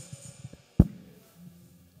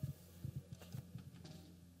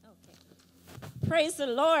 Praise the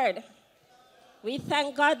Lord. We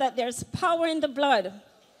thank God that there's power in the blood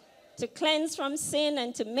to cleanse from sin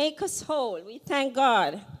and to make us whole. We thank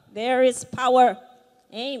God. There is power.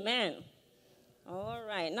 Amen. All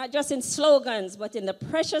right. Not just in slogans, but in the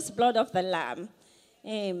precious blood of the Lamb.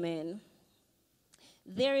 Amen.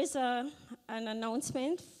 There is an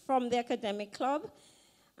announcement from the academic club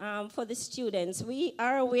for the students. We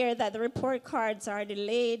are aware that the report cards are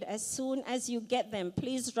delayed. As soon as you get them,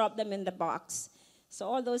 please drop them in the box. So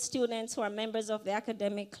all those students who are members of the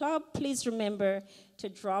academic club, please remember to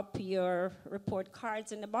drop your report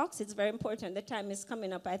cards in the box. It's very important. The time is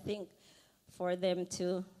coming up, I think, for them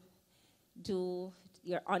to do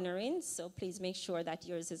your honoring. So please make sure that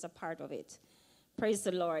yours is a part of it. Praise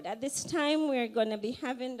the Lord. At this time, we're going to be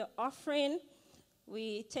having the offering.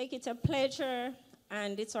 We take it a pleasure,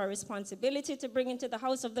 and it's our responsibility to bring into the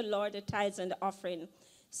house of the Lord the tithes and the offering.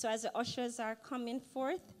 So as the ushers are coming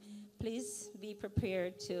forth, please be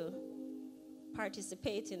prepared to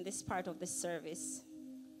participate in this part of the service.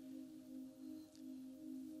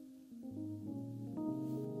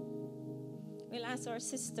 We'll ask our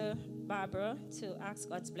sister Barbara to ask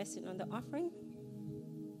God's blessing on the offering.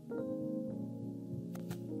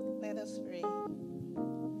 Let us pray.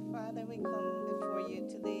 Father, we come before you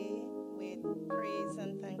today with praise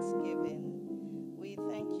and thanksgiving. We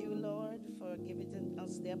thank you, Lord, for giving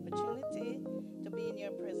us the opportunity to be in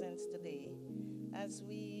your presence today. As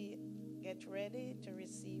we get ready to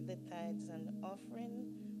receive the tithes and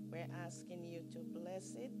offering, we're asking you to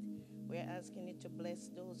bless it. We're asking you to bless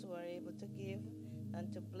those who are able to give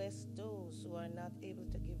and to bless those who are not able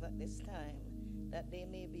to give at this time, that they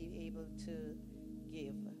may be able to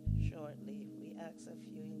give shortly. We ask of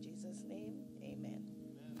you in Jesus' name, amen.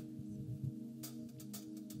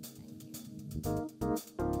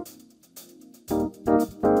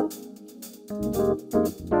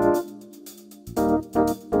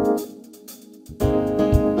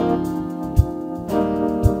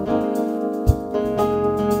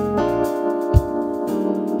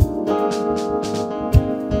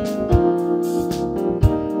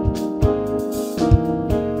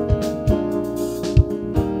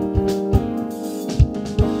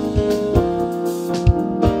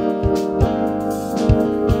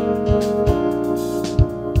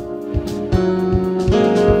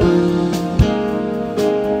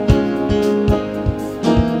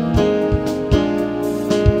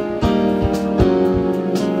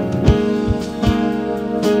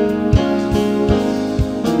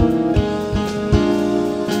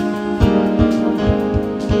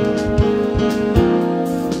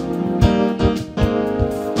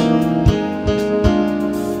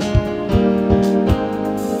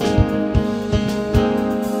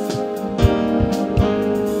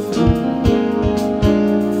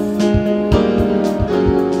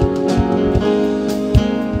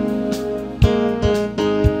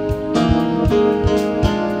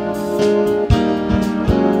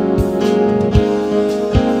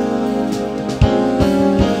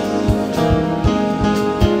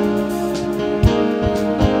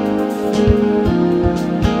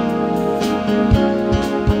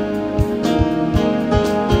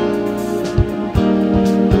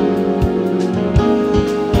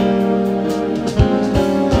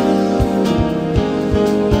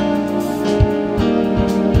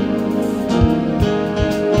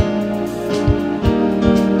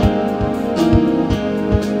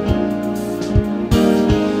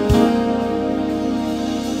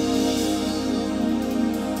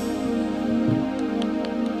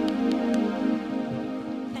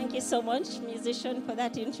 so much, musician, for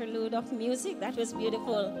that interlude of music. That was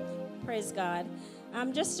beautiful. Praise God.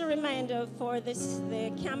 Just a reminder for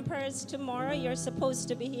the campers tomorrow, you're supposed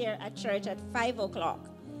to be here at church at 5 o'clock.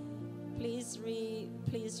 Please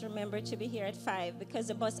remember to be here at 5 because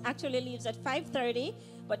the bus actually leaves at 5:30,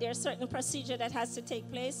 but there's a certain procedure that has to take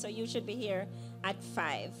place, so you should be here at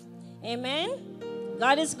 5. Amen?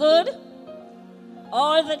 God is good.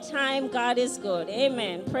 All the time, God is good.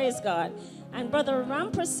 Amen. Praise God. And Brother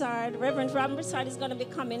Ramprasad, Reverend Ramprasad, is going to be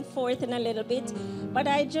coming forth in a little bit. But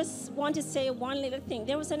I just want to say one little thing.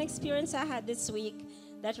 There was an experience I had this week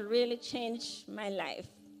that really changed my life.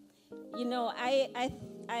 You know, I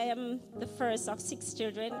am the first of 6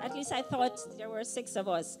 children. At least I thought there were 6 of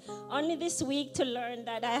us. Only this week to learn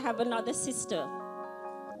that I have another sister.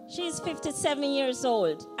 She's 57 years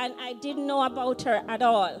old, and I didn't know about her at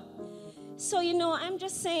all. So, you know, I'm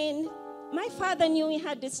just saying, my father knew he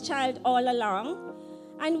had this child all along,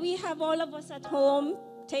 and we have all of us at home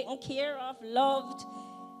taken care of, loved,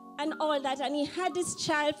 and all that. And he had this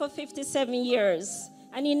child for 57 years,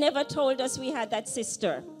 and he never told us we had that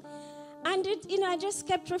sister. And, I just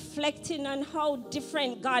kept reflecting on how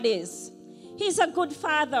different God is. He's a good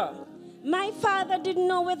father. My father didn't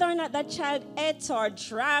know whether or not that child ate or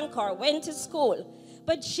drank or went to school.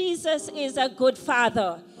 But Jesus is a good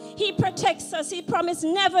father. He protects us. He promised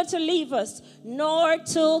never to leave us, nor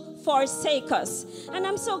to forsake us. And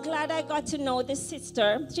I'm so glad I got to know this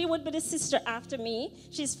sister. She would be the sister after me.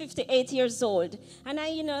 She's 58 years old. And I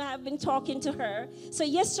have been talking to her. So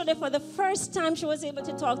yesterday, for the first time, she was able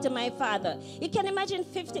to talk to my father. You can imagine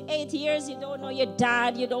 58 years, you don't know your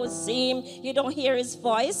dad, you don't see him, you don't hear his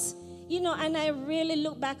voice. And I really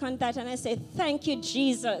look back on that and I say, thank you,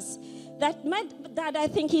 Jesus. That my dad, I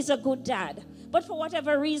think he's a good dad. But for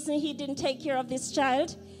whatever reason, he didn't take care of this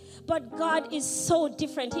child. But God is so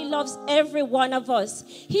different. He loves every one of us.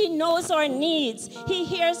 He knows our needs. He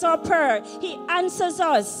hears our prayer. He answers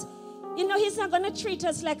us. He's not going to treat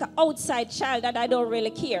us like an outside child that I don't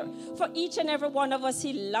really care. For each and every one of us,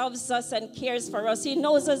 he loves us and cares for us. He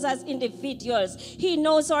knows us as individuals. He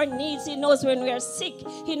knows our needs. He knows when we are sick.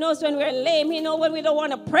 He knows when we're lame. He knows when we don't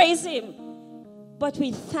want to praise him. But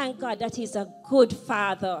we thank God that he's a good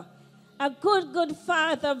father. A good, good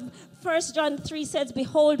father. 1 John 3 says,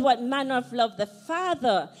 behold what manner of love the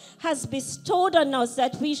Father has bestowed on us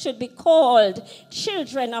that we should be called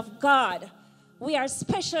children of God. We are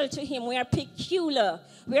special to him. We are peculiar.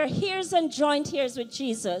 We are heirs and joint heirs with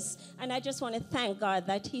Jesus. And I just want to thank God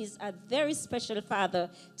that he's a very special father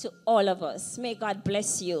to all of us. May God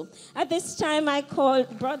bless you. At this time, I call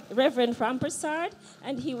Reverend Ramprasad,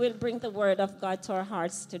 and he will bring the word of God to our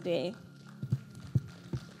hearts today.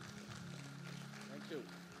 Thank you.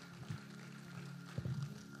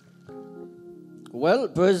 Well,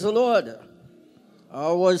 praise the Lord. I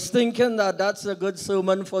was thinking that that's a good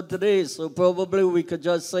sermon for today, so probably we could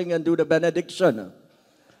just sing and do the benediction.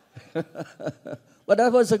 But that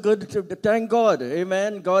was a good, thank God.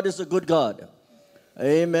 Amen. God is a good God.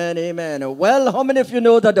 Amen, amen. Well, how many of you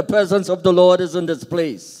know that the presence of the Lord is in this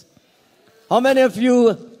place? How many of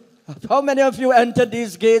you entered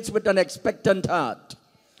these gates with an expectant heart?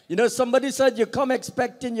 Somebody said you come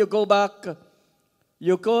expecting, you go back.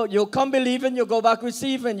 You come believing, you go back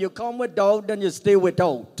receiving. You come with doubt, and you stay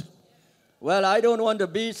without. Well, I don't want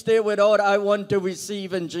to stay without. I want to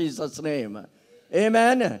receive in Jesus' name.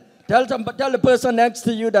 Amen. Tell the person next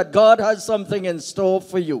to you that God has something in store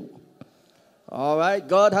for you. All right,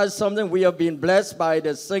 God has something. We have been blessed by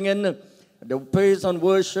the singing, the praise and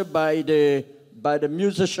worship, by the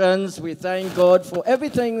musicians. We thank God for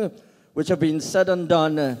everything which have been said and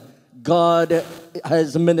done. God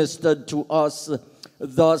has ministered to us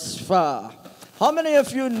thus far. How many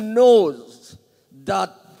of you knows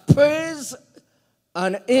that praise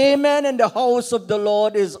and amen in the house of the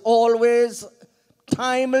Lord is always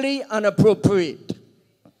timely and appropriate?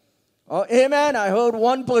 Oh, amen. I heard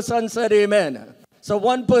one person said amen. So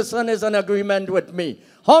one person is in agreement with me.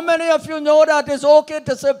 How many of you know that it's okay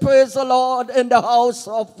to say praise the Lord in the house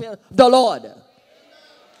of the Lord?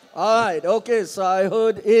 All right, okay, so I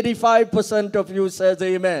heard 85% of you says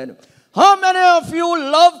amen. How many of you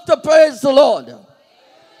love to praise the Lord?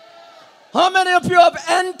 How many of you have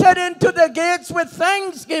entered into the gates with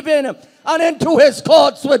thanksgiving and into his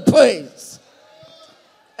courts with praise?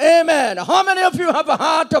 Amen. How many of you have a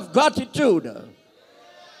heart of gratitude?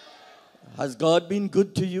 Has God been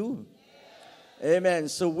good to you? Amen.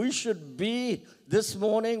 So we should be this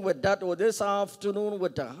morning with that, or this afternoon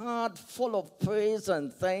with a heart full of praise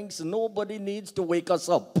and thanks. Nobody needs to wake us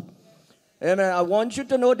up. Amen. I want you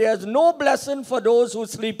to know there's no blessing for those who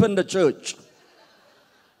sleep in the church.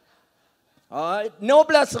 All right, no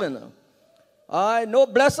blessing. All right, no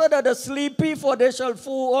blessed are the sleepy, for they shall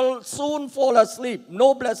soon fall asleep.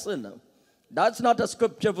 No blessing. That's not a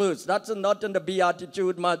scripture verse. That's not in the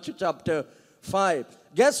Beatitude, Matthew chapter 5.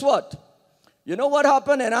 Guess what? You know what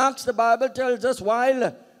happened in Acts? The Bible tells us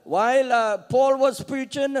while Paul was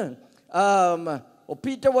preaching, or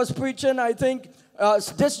Peter was preaching, I think,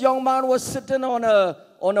 this young man was sitting on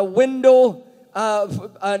a window,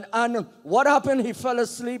 and what happened? He fell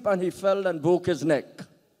asleep and he fell and broke his neck.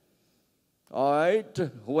 All right,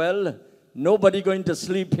 well, nobody going to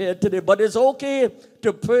sleep here today, but it's okay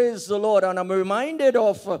to praise the Lord. And I'm reminded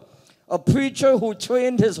of a preacher who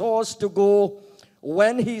trained his horse to go.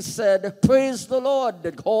 When he said, praise the Lord,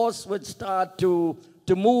 the horse would start to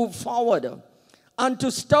move forward. And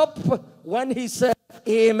to stop when he said,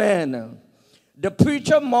 amen. The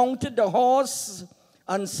preacher mounted the horse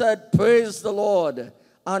and said, praise the Lord,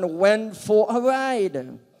 and went for a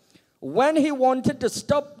ride. When he wanted to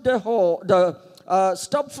stop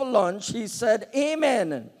stop for lunch, he said,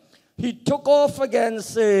 amen. He took off again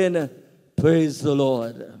saying, praise the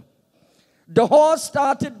Lord. The horse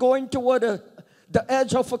started going toward the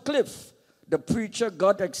edge of a cliff. The preacher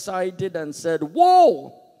got excited and said,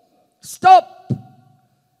 whoa, stop.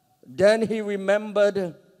 Then he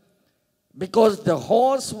remembered, because the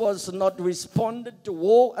horse was not responded to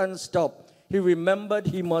whoa and stop, he remembered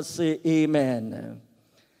he must say amen.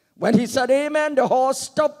 When he said amen, the horse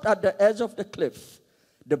stopped at the edge of the cliff.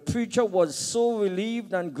 The preacher was so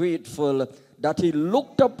relieved and grateful that he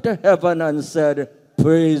looked up to heaven and said,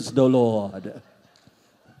 praise the Lord.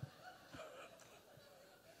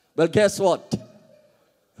 Well, guess what?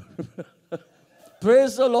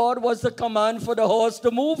 Praise the Lord was the command for the horse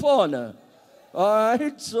to move on. All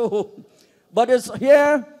right, so, but it's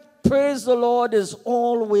here, praise the Lord is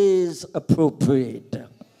always appropriate.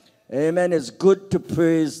 Amen. It's good to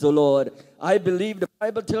praise the Lord. I believe the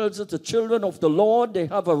Bible tells us the children of the Lord, they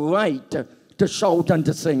have a right to shout and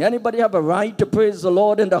to sing. Anybody have a right to praise the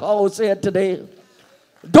Lord in the house here today?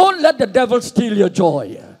 Don't let the devil steal your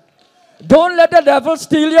joy. Don't let the devil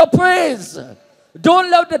steal your praise. Don't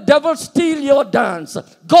let the devil steal your dance.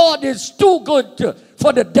 God is too good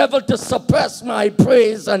for the devil to suppress my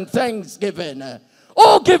praise and thanksgiving.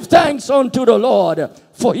 Oh, give thanks unto the Lord,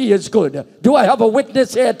 for he is good. Do I have a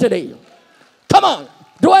witness here today? Come on.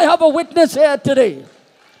 Do I have a witness here today?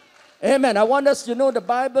 Amen. I want us to know the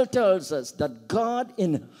Bible tells us that God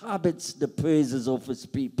inhabits the praises of his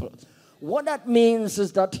people. What that means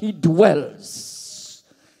is that he dwells.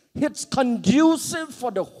 It's conducive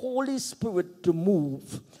for the Holy Spirit to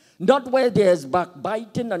move. Not where there's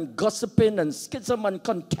backbiting and gossiping and schism and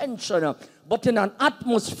contention, but in an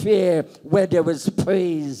atmosphere where there is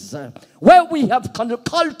praise, where we have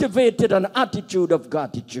cultivated an attitude of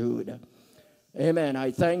gratitude. Amen.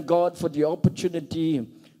 I thank God for the opportunity.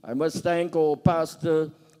 I must thank our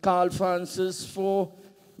Pastor Carl Francis for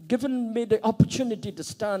giving me the opportunity to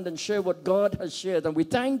stand and share what God has shared. And we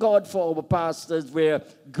thank God for our pastors. We're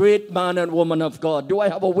great man and woman of God. Do I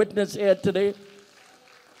have a witness here today?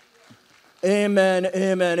 Amen,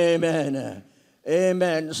 amen, amen,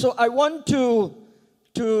 amen. So I want to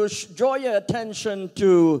draw your attention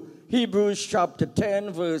to Hebrews chapter 10,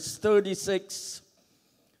 verse 36.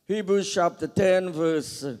 Hebrews chapter 10,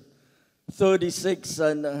 verse 36.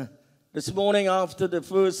 And this morning after the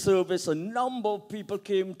first service, a number of people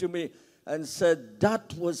came to me and said,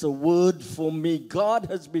 that was a word for me. God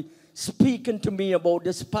has been speaking to me about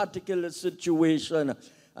this particular situation.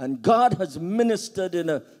 And God has ministered in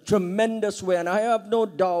a tremendous way. And I have no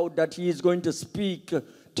doubt that he is going to speak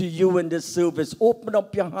to you in this service. Open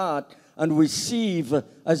up your heart and receive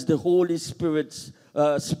as the Holy Spirit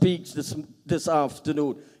speaks this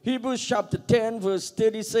afternoon. Hebrews chapter 10, verse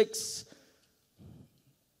 36.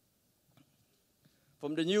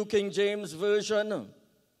 From the New King James Version.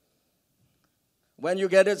 When you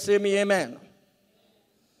get it, say me amen.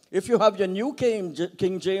 If you have your New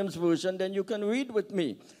King James Version, then you can read with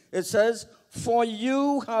me. It says, for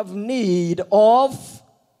you have need of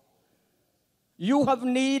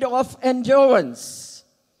endurance,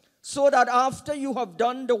 so that after you have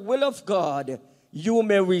done the will of God, you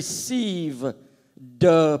may receive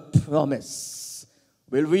the promise.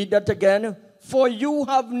 We'll read that again. For you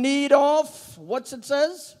have need of, what's it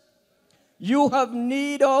says? You have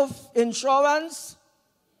need of insurance?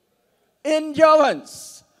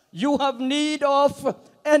 Endurance. You have need of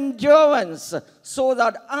endurance, so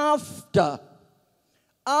that after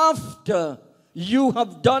you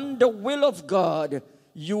have done the will of God,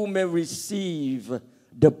 you may receive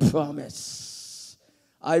the promise.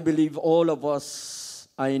 I believe all of us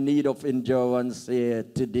are in need of endurance here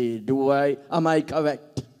today. Am I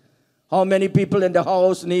correct? How many people in the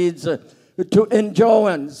house needs to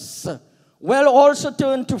endurance? Well, also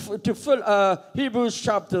turn to Hebrews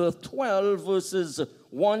chapter 12, verses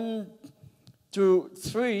 1 to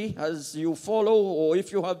 3, as you follow, or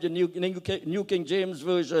if you have the New King James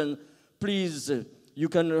Version, please, you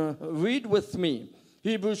can read with me.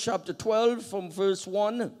 Hebrews chapter 12 from verse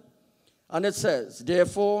 1, and it says,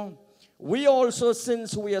 "Therefore, we also,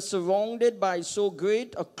 since we are surrounded by so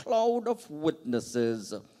great a cloud of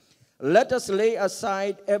witnesses, let us lay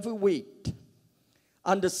aside every weight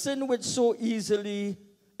and the sin which so easily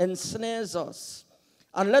ensnares us.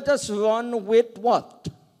 And let us run with what?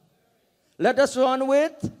 Let us run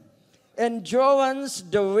with endurance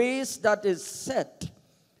the race that is set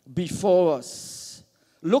before us.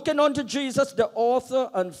 Looking unto Jesus, the author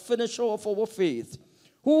and finisher of our faith,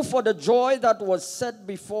 who for the joy that was set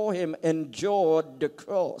before him endured the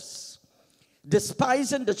cross,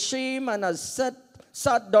 despising the shame, and has sat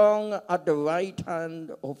down at the right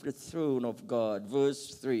hand of the throne of God."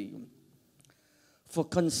 Verse 3. "For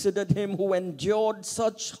consider him who endured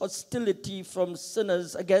such hostility from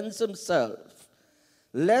sinners against himself,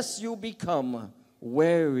 lest you become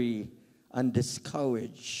weary and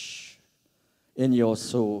discouraged in your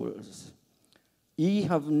souls. Ye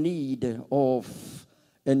have need of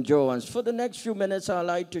endurance." For the next few minutes, I'd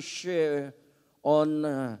like to share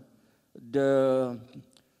on the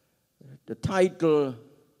title,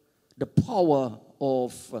 "The Power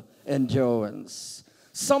of Endurance."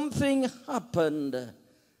 Something happened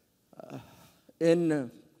in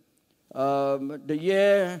the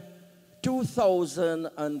year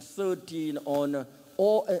 2013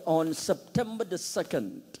 on September the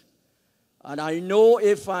 2nd. And I know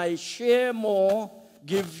if I share more,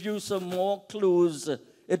 give you some more clues,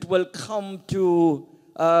 it will come to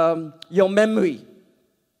your memory.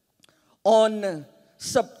 On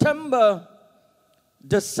September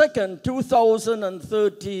the 2nd,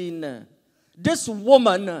 2013, this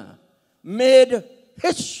woman made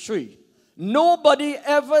history. Nobody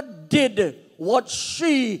ever did what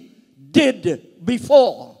she did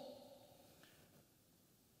before.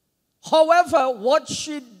 However, what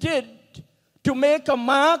she did to make a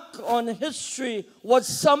mark on history was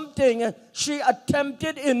something she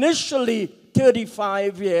attempted initially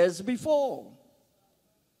 35 years before.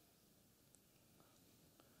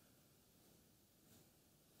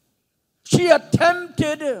 She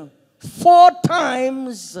attempted 4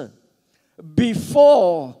 times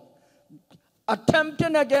before,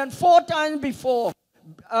 attempting again 4 times before,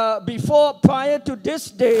 prior to this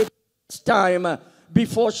date, time,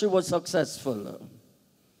 before she was successful.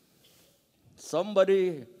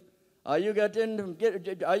 Somebody, is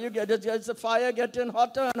the fire getting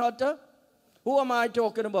hotter and hotter? Who am I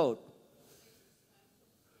talking about?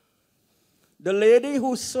 The lady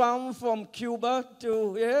who swam from Cuba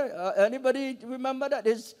to here, anybody remember that?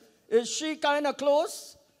 Is she kind of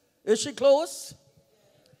close? Is she close?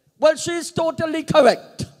 Well, she's totally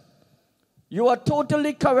correct. You are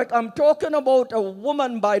totally correct. I'm talking about a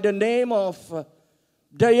woman by the name of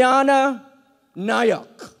Diana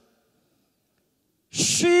Nayak.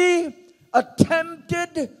 She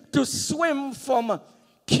attempted to swim from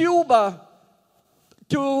Cuba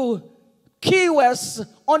to Key West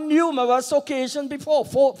on numerous occasions before,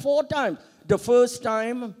 4 times. The first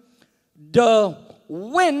time, the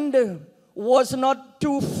wind was not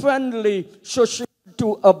too friendly, so she had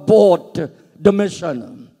to abort the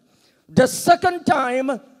mission. The second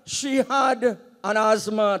time, she had an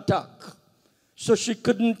asthma attack, so she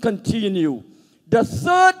couldn't continue. The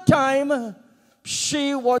third time,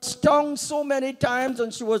 she was stung so many times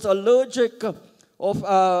and she was allergic of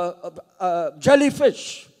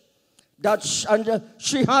jellyfish that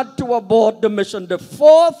she had to abort the mission. The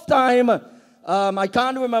fourth time, I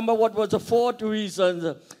can't remember what was the fourth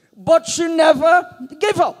reason, but she never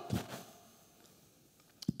gave up.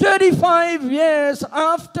 35 years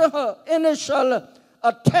after her initial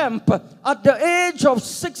attempt, at the age of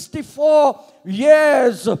 64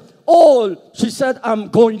 years old, she said, "I'm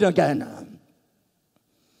going again."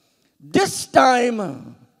 This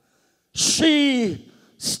time, she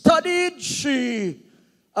studied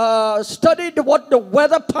what the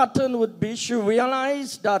weather pattern would be. She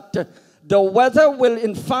realized that the weather will,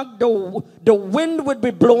 in fact, the wind would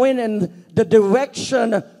be blowing in the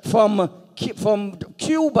direction from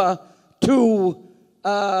Cuba to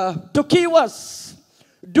Key West.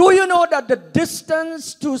 Do you know that the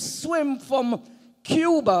distance to swim from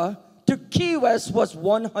Cuba to Key West was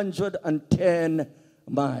 110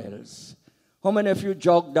 miles? How many of you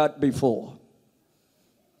jogged that before?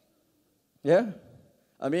 Yeah?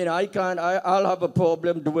 I mean, I'll have a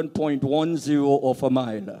problem doing 0.10 of a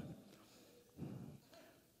mile.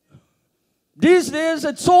 These days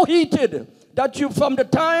it's so heated that you, from the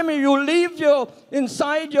time you leave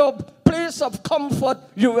inside your place of comfort,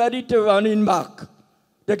 you're ready to run in back,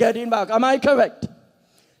 to get in back. Am I correct?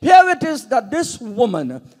 Here it is that this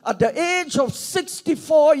woman, at the age of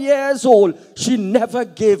 64 years old, she never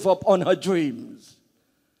gave up on her dreams.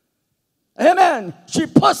 Amen. She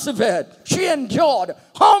persevered. She endured.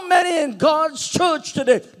 How many in God's church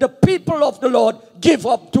today, the people of the Lord, give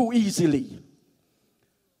up too easily?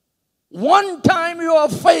 One time you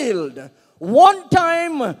have failed. One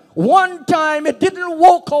time it didn't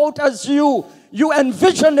work out as you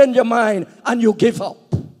envisioned in your mind, and you give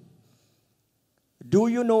up. Do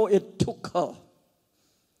you know it took her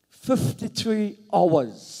 53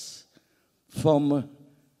 hours from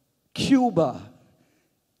Cuba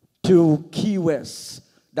to Key West?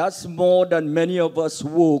 That's more than many of us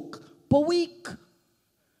work per week.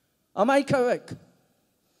 Am I correct?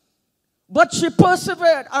 But she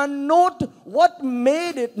persevered, and note what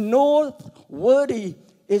made it noteworthy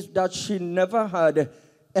is that she never had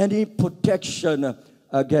any protection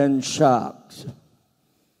against sharks.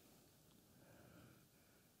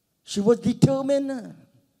 She was determined.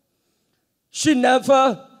 She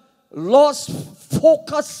never lost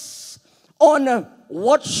focus on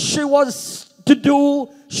what she was to do.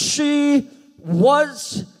 She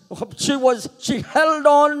held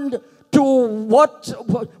on to what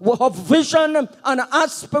her vision and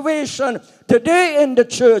aspiration. Today in the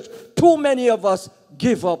church, too many of us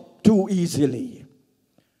give up too easily.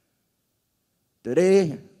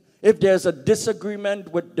 Today, if there's a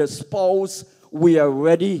disagreement with the spouse, we are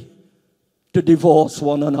ready to divorce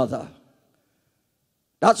one another.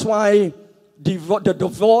 That's why the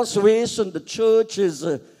divorce rate in the church is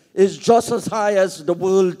just as high as the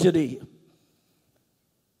world today.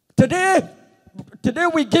 Today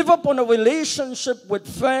we give up on a relationship with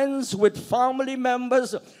friends, with family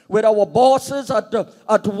members, with our bosses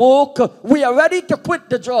at work. We are ready to quit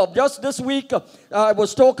the job. Just this week, I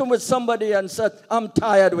was talking with somebody and said, I'm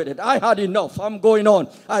tired with it. I had enough. I'm going on.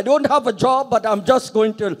 I don't have a job, but I'm just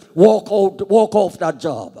going to walk off that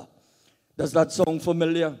job. Does that sound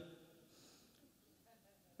familiar?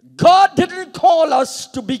 God didn't call us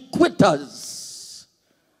to be quitters.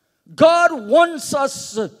 God wants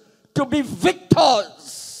us to be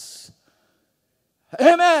victors.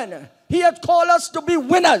 Amen. He has called us to be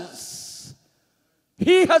winners.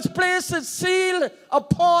 He has placed his seal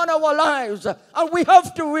upon our lives. And we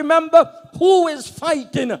have to remember who is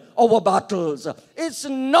fighting our battles. It's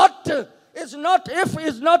not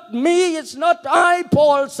me, it's not I,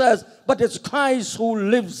 Paul says, but it's Christ who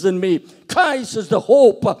lives in me. Christ is the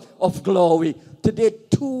hope of glory. Today,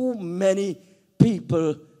 too many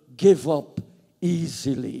people give up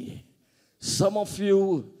easily. Some of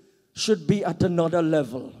you should be at another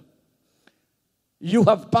level. You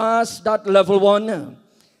have passed that level 1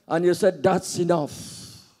 and you said, that's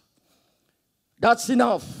enough. That's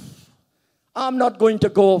enough. I'm not going to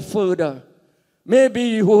go further. Maybe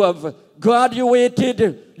you have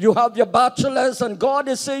graduated, you have your bachelor's, and God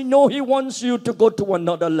is saying, no, he wants you to go to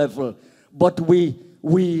another level. But we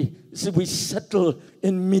settle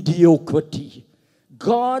in mediocrity.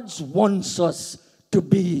 God wants us to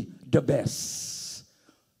be the best.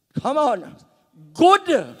 Come on.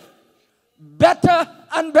 Good, better,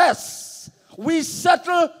 and best. We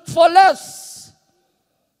settle for less.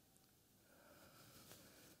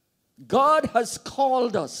 God has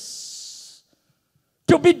called us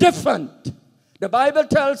to be different. The Bible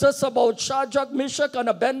tells us about Shadrach, Meshach, and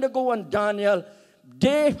Abednego and Daniel.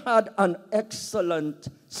 They had an excellent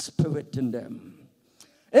spirit in them.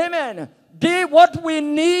 Amen. What we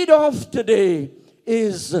need of today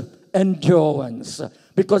is endurance.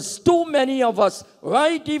 Because too many of us,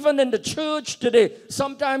 right, even in the church today,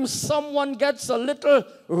 sometimes someone gets a little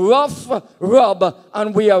rough rub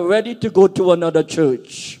and we are ready to go to another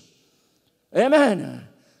church. Amen.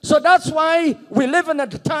 So that's why we live in a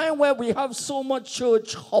time where we have so much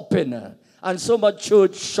church hopping and so much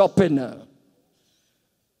church shopping.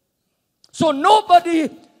 So nobody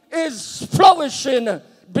is flourishing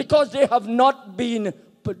because they have not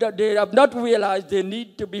realized they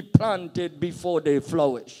need to be planted before they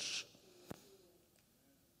flourish.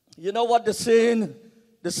 You know what the saying?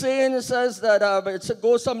 The saying says that it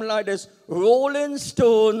goes something like this: rolling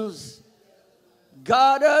stones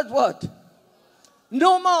gathered what?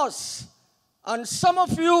 No moss. And some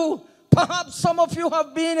of you, perhaps some of you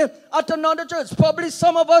have been at another church. Probably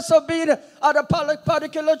some of us have been at a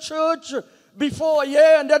particular church before a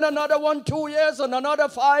year, and then another 1, 2 years, and another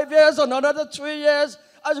 5 years, and another 3 years.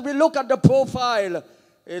 As we look at the profile,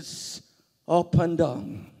 it's up and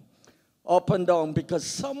down, because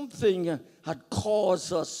something had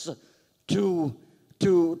caused us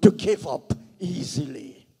to give up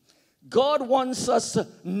easily. God wants us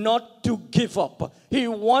not to give up. He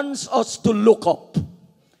wants us to look up.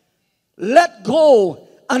 Let go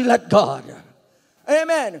and let God.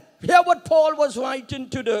 Amen. Hear what Paul was writing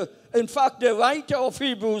to in fact, the writer of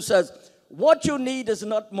Hebrews says, what you need is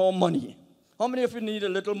not more money. How many of you need a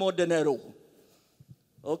little more dinero?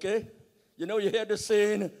 Okay? You know, you hear the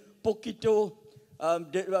saying, poquito,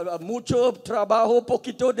 mucho trabajo,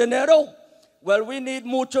 poquito dinero. Well, we need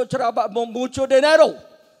mucho dinero.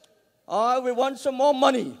 We want some more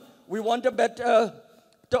money. We want to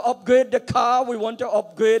upgrade the car. We want to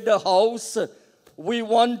upgrade the house. We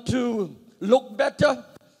want to look better.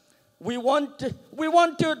 We want to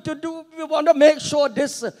make sure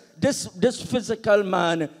this physical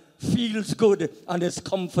man feels good and is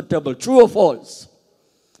comfortable. True or false?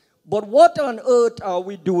 But what on earth are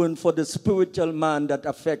we doing for the spiritual man that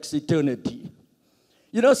affects eternity?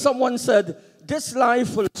 You know, someone said, this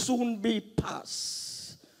life will soon be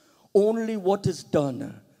past. Only what is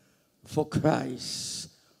done for Christ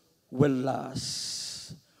will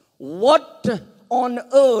last. What on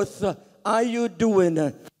earth are you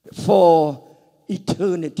doing for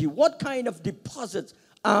eternity? What kind of deposits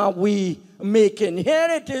are we making? Here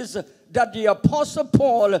it is that the Apostle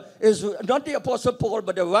Paul is, not the Apostle Paul,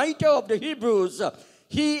 but the writer of the Hebrews,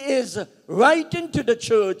 he is writing to the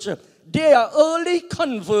church. They are early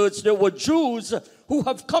converts. They were Jews who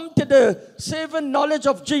have come to the saving knowledge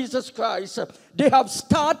of Jesus Christ. They have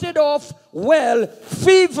started off well,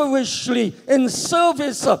 feverishly in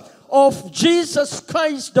service of Jesus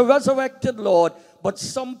Christ, the resurrected Lord. But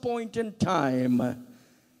some point in time,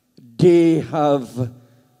 they have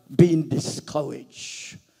been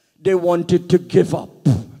discouraged. They wanted to give up.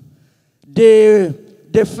 They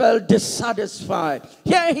felt dissatisfied.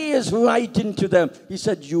 Here he is writing to them. He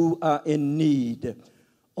said, you are in need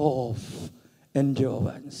of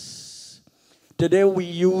endurance. Today we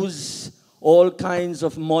use all kinds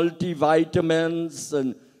of multivitamins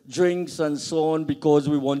and drinks and so on because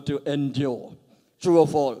we want to endure. True or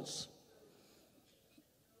false?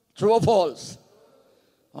 True or false?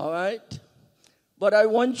 All right. But I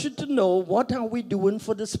want you to know, what are we doing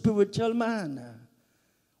for the spiritual man?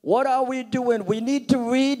 What are we doing? We need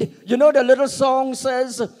to read. You know, the little song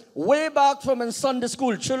says, way back from in Sunday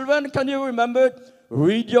school, children, can you remember it?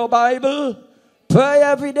 Read your Bible, pray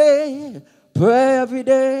every day, pray every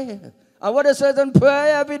day. And what it says in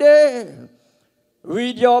pray every day?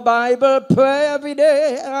 Read your Bible, pray every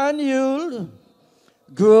day, and you'll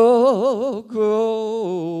grow.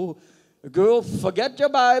 Forget your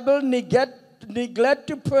Bible, neglect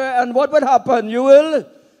to pray, and what would happen? You will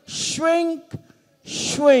shrink.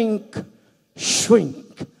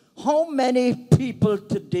 How many people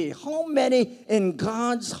today, how many in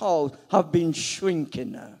God's house have been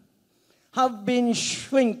shrinking?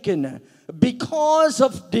 Because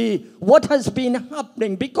of what has been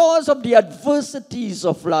happening, because of the adversities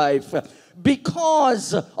of life,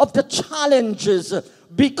 because of the challenges,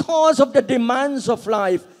 because of the demands of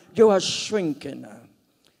life, you are shrinking.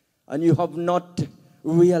 And you have not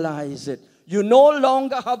realized it. You no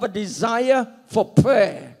longer have a desire for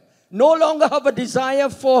prayer. No longer have a desire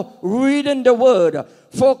for reading the word,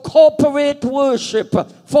 for corporate worship,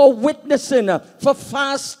 for witnessing, for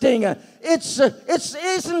fasting. It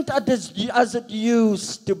isn't as it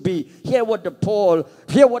used to be. Hear what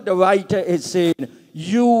the writer is saying.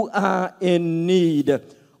 You are in need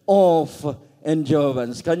of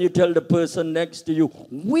endurance. Can you tell the person next to you,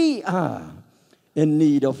 we are in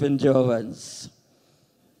need of endurance?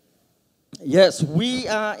 Yes, we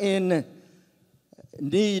are in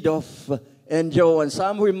need of endurance.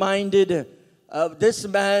 I'm reminded of this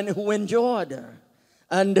man who endured.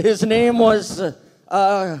 And his name was a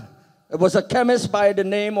chemist by the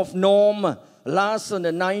name of Norm Larsen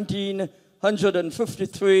in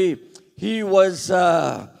 1953. He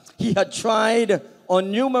had tried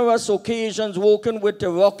on numerous occasions working with the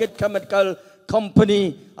Rocket Chemical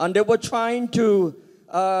Company, and they were trying to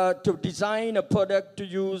design a product to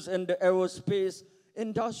use in the aerospace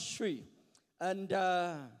industry. And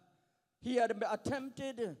he had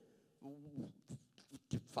attempted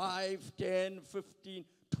 5, 10, 15,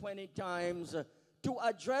 20 times to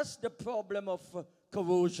address the problem of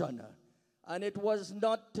corrosion. And it was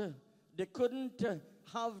not, they couldn't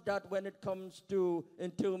have that when it comes to,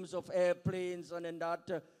 in terms of airplanes and in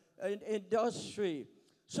that industry.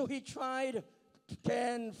 So he tried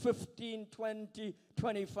 10, 15, 20,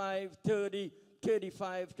 25, 30,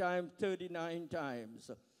 35 times, 39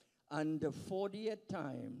 times. And the 40th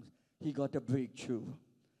time, he got a breakthrough.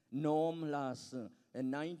 Norm Larsen,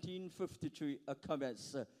 in 1953, a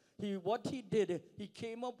chemist, what he did, he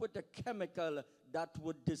came up with a chemical that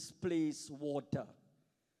would displace water.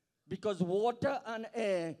 Because water and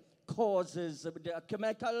air causes, the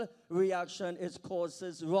chemical reaction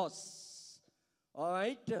causes rust. All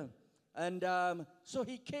right? And so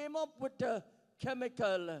he came up with a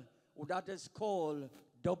chemical that is called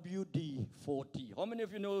WD-40. How many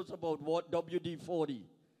of you knows about what WD-40?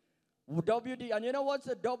 WD, and you know what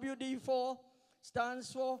the WD for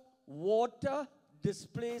stands for? Water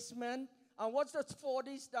displacement. And what's the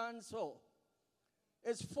 40 stands for?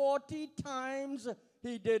 It's 40 times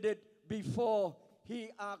he did it before he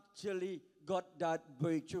actually got that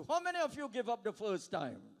breakthrough. How many of you give up the first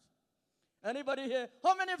time? Anybody here?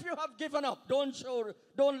 How many of you have given up?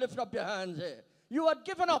 Don't lift up your hands here. You had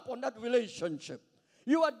given up on that relationship.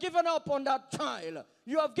 You had given up on that child.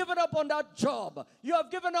 You have given up on that job. You have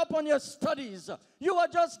given up on your studies. You are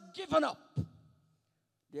just given up.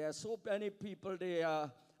 There are so many people there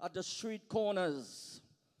at the street corners.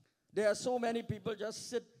 There are so many people just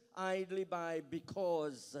sit idly by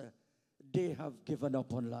because they have given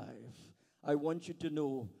up on life. I want you to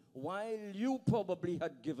know, while you probably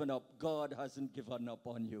had given up, God hasn't given up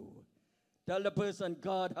on you. Tell the person,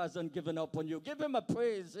 God hasn't given up on you. Give him a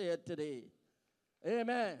praise here today.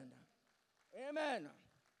 Amen. Amen.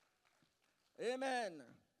 Amen.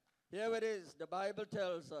 Here it is. The Bible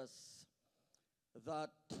tells us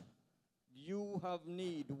that you have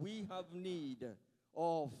need, we have need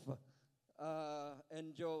of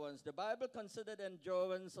endurance. The Bible considered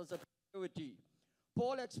endurance as a priority.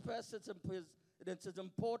 Paul expressed its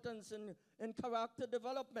importance in character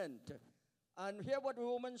development. And hear what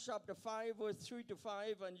Romans chapter 5, verse 3 to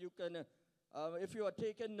 5, and you can, if you are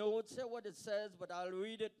taking notes, hear what it says, but I'll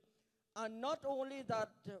read it. And not only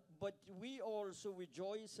that, but we also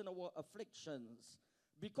rejoice in our afflictions,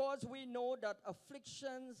 because we know that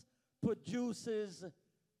afflictions produces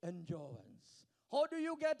endurance. How do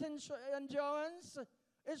you get endurance?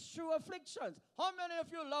 It's through afflictions. How many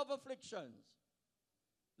of you love afflictions?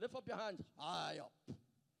 Lift up your hands. High up.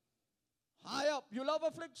 High up. You love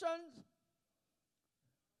afflictions?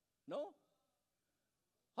 No?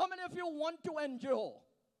 How many of you want to endure?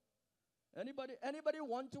 Anybody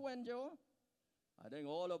want to endure? I think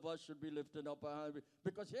all of us should be lifting up our hands.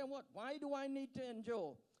 Because hear what? Why do I need to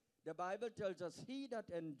endure? The Bible tells us, he that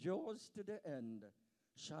endures to the end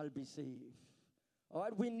shall be saved. All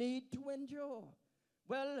right, we need to endure.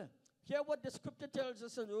 Well, hear what the scripture tells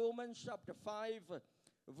us in Romans chapter 5,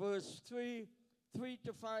 verse 3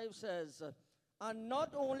 to 5 says, and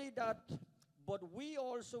not only that, but we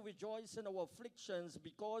also rejoice in our afflictions,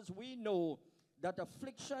 because we know that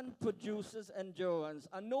affliction produces endurance.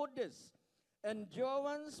 And note this,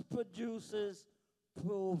 endurance produces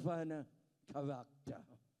proven character.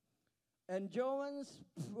 Endurance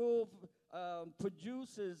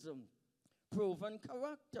produces proven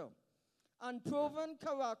character. And proven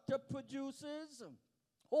character produces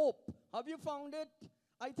hope. Have you found it?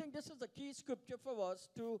 I think this is a key scripture for us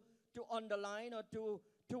to underline or to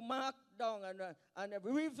mark down and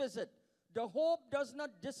revisit. The hope does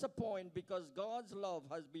not disappoint, because God's love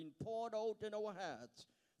has been poured out in our hearts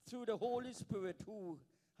through the Holy Spirit who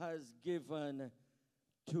has given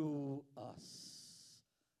to us.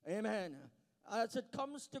 Amen. As it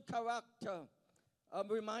comes to character, I'm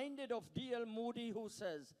reminded of D.L. Moody, who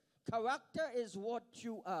says, character is what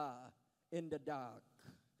you are in the dark.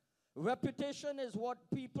 Reputation is what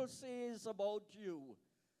people say about you.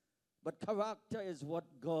 But character is what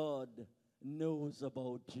God knows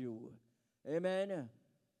about you. Amen.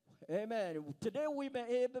 Amen. Today we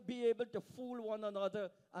may be able to fool one another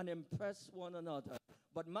and impress one another.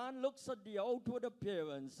 But man looks at the outward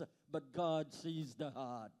appearance, but God sees the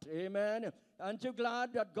heart. Amen. Aren't you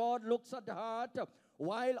glad that God looks at the heart?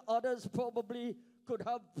 While others probably could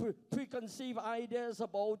have preconceived ideas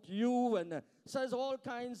about you and says all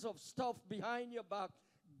kinds of stuff behind your back,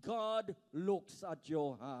 God looks at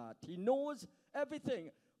your heart. He knows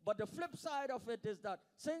everything. But the flip side of it is that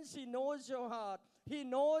since he knows your heart, he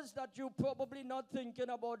knows that you're probably not thinking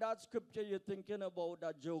about that scripture. You're thinking about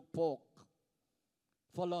that joke pork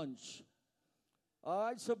for lunch. All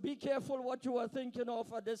right, so be careful what you are thinking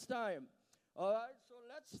of at this time. All right, so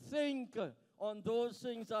let's think on those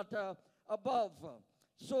things that are above.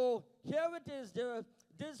 So here it is.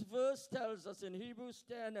 This verse tells us in Hebrews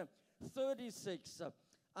 10:36,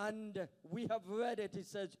 and we have read it. It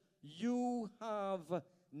says, you have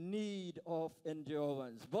need of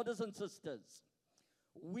endurance. Brothers and sisters,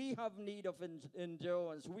 we have need of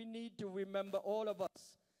endurance. We need to remember, all of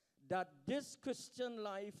us, that this Christian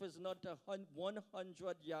life is not a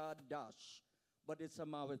 100-yard dash, but it's a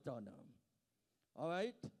marathon. All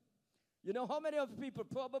right? You know how many of people,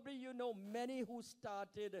 probably you know many who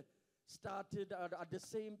started at the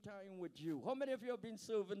same time with you. How many of you have been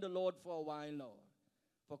serving the Lord for a while now?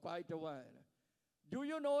 For quite a while. Do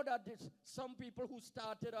you know that some people who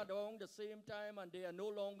started around the same time and they are no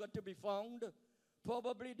longer to be found?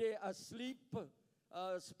 Probably they are asleep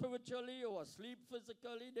spiritually or asleep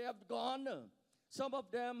physically. They have gone. Some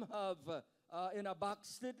of them have in a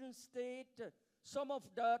backslidden state. Some of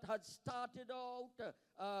that had started out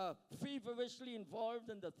feverishly involved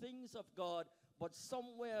in the things of God, but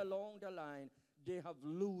somewhere along the line, they have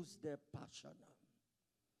lost their passion.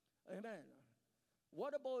 Amen.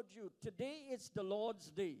 What about you? Today is the Lord's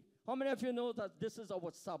day. How many of you know that this is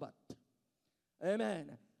our Sabbath?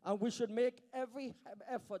 Amen. And we should make every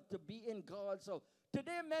effort to be in God's house.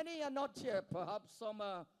 Today, many are not here. Perhaps some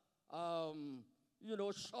are,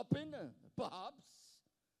 shopping, perhaps.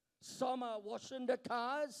 Some are washing the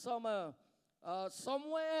cars. Some are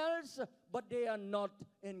somewhere else, but they are not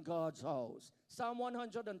in God's house. Psalm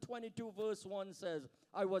 122 verse 1 says,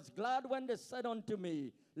 I was glad when they said unto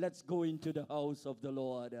me, let's go into the house of the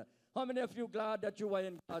Lord. How many of you glad that you are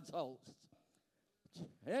in God's house?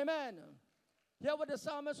 Amen. Hear what the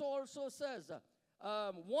psalmist also says.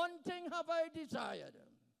 One thing have I desired,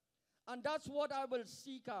 and that's what I will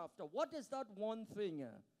seek after. What is that one thing?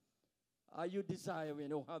 Are you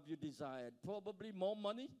desiring, or have you desired? Probably more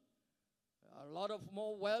money, a lot of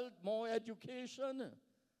more wealth, more education,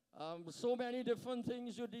 so many different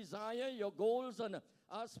things you desire, your goals and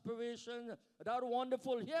aspirations. That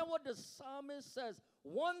wonderful. Hear what the psalmist says.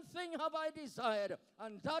 One thing have I desired,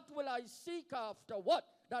 and that will I seek after. What?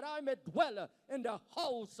 That I may dwell in the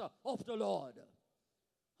house of the Lord.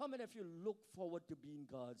 How many of you look forward to being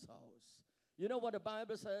God's house? You know what the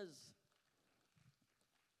Bible says?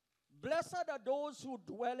 Blessed are those who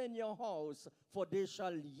dwell in your house, for they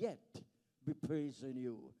shall yet be praising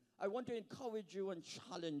you. I want to encourage you and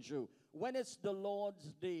challenge you. When it's the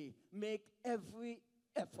Lord's day, make every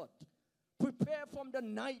effort. Prepare from the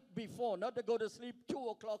night before, not to go to sleep 2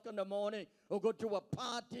 o'clock in the morning or go to a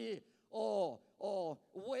party or go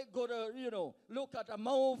to, look at a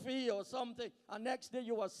movie or something, and next day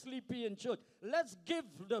you are sleepy in church. Let's give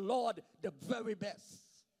the Lord the very best.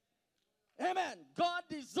 Amen. God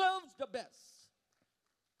deserves the best.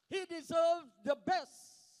 He deserves the best.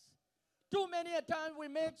 Too many a time we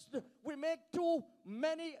make too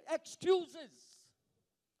many excuses.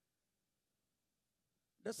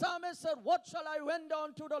 The psalmist said, what shall I render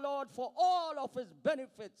unto the Lord for all of his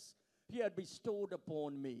benefits he had bestowed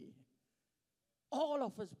upon me? All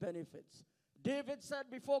of his benefits. David said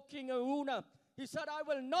before King Araunah, he said, I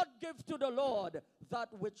will not give to the Lord that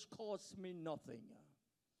which costs me nothing.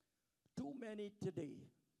 Too many today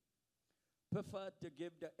prefer to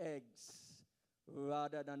give the eggs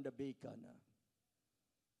rather than the bacon.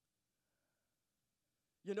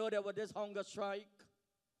 You know, there was this hunger strike.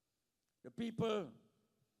 The people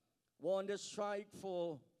were on this strike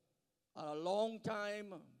for a long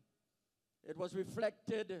time. It was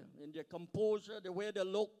reflected in their composure, the way they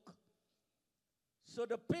look. So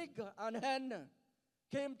the pig and hen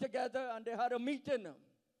came together and they had a meeting.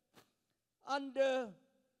 And the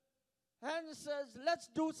hen says, let's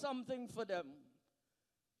do something for them.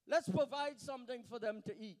 Let's provide something for them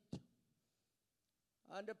to eat.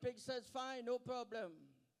 And the pig says, fine, no problem.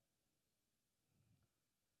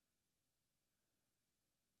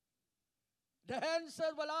 The hen said,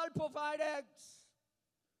 well, I'll provide eggs.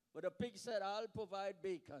 But the pig said, I'll provide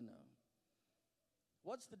bacon.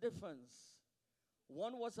 What's the difference?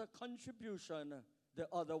 One was a contribution, the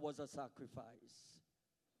other was a sacrifice.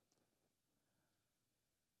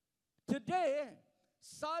 Today,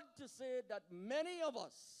 sad to say that many of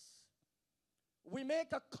us, we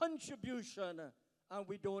make a contribution and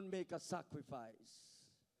we don't make a sacrifice.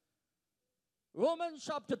 Romans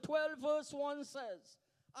chapter 12 verse 1 says,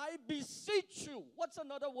 I beseech you. What's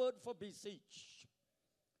another word for beseech?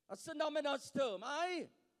 A synonymous term. I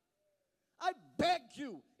beg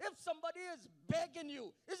you. If somebody is begging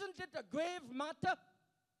you, isn't it a grave matter?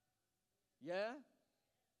 Yeah?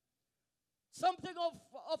 Something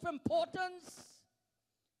of importance.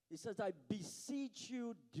 He says, I beseech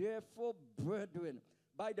you, therefore, brethren,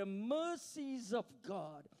 by the mercies of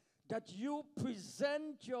God, that you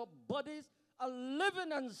present your bodies a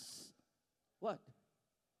living and what?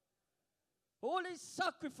 Holy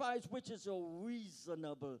sacrifice, which is a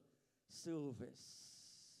reasonable service.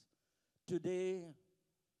 Today,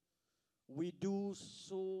 we do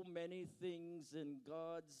so many things in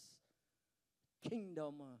God's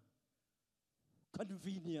kingdom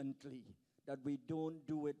conveniently that we don't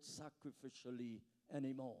do it sacrificially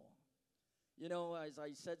anymore. You know, as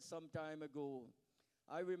I said some time ago,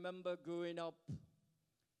 I remember growing up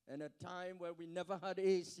in a time where we never had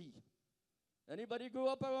AC. Anybody grew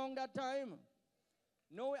up around that time?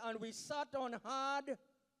 No, and we sat on hard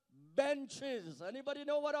benches. Anybody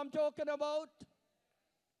know what I'm talking about?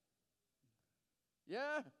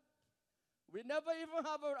 Yeah. We never even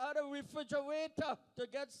had a refrigerator to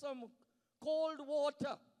get some cold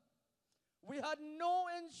water. We had no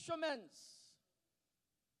instruments.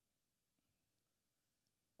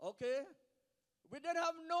 Okay? We didn't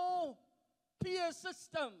have no PA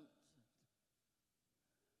systems.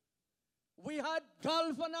 We had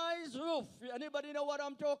galvanized roof. Anybody know what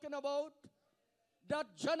I'm talking about?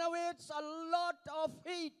 That generates a lot of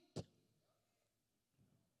heat.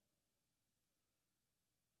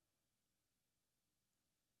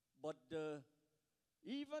 But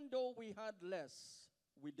even though we had less,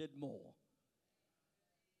 we did more.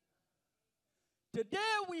 Today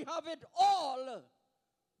we have it all,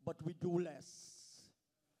 but we do less.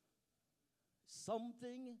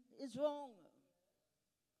 Something is wrong.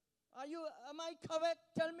 Am I correct?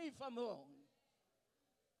 Tell me if I'm wrong.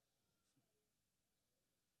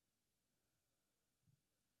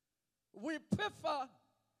 We prefer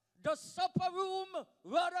the supper room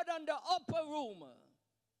rather than the upper room.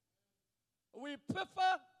 We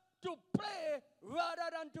prefer to play rather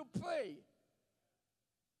than to pray.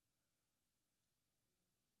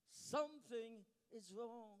 Something is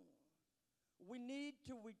wrong. We need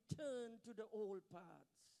to return to the old paths.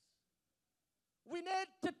 We need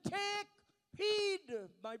to take heed,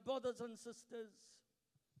 my brothers and sisters.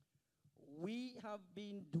 We have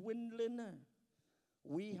been dwindling.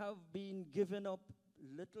 We have been given up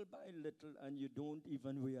little by little, and you don't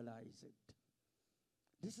even realize it.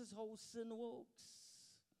 This is how sin works.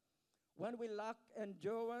 When we lack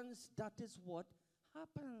endurance, that is what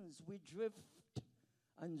happens. We drift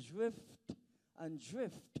and drift and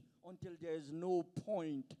drift until there is no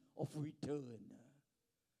point of return.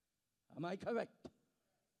 Am I correct?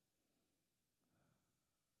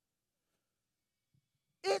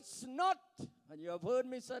 It's not, and you have heard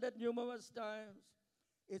me say that numerous times,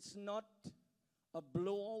 it's not a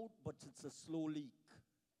blowout, but it's a slow leak.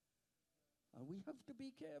 And we have to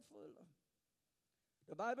be careful.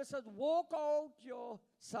 The Bible says, walk out your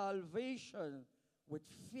salvation with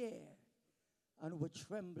fear and with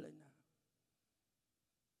trembling.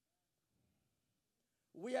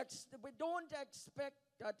 We don't expect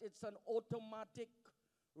that it's an automatic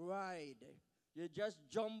ride. You just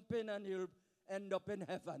jump in and you'll end up in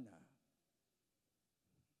heaven.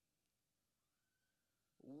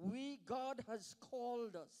 God has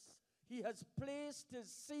called us. He has placed his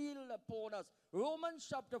seal upon us. Romans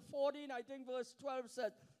chapter 14, I think verse 12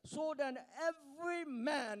 says, so then every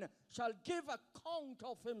man shall give account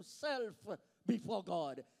of himself before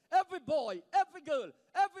God. Every boy, every girl,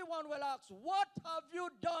 everyone will ask, what have you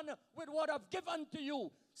done with what I've given to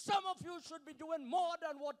you? Some of you should be doing more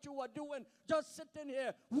than what you are doing, just sitting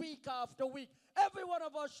here week after week. Every one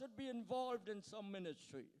of us should be involved in some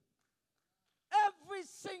ministry. Every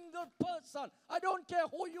single person. I don't care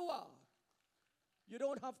who you are. You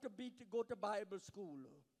don't have to go to Bible school.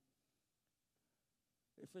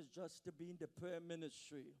 If it's just to be in the prayer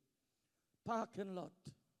ministry, parking lot.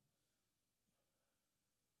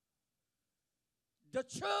 The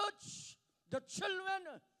church, the children,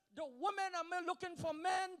 the women are looking for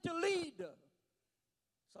men to lead.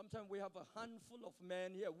 Sometimes we have a handful of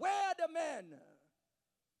men here. Where are the men?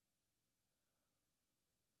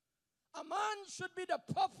 A man should be the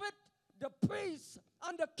prophet, the priest,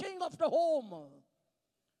 and the king of the home.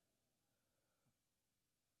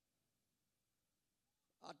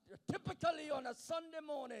 Typically on a Sunday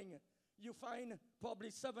morning, you find probably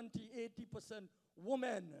 70-80%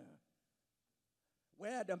 women.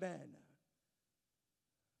 Where are the men?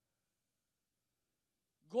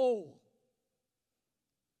 Go.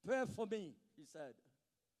 Pray for me, he said.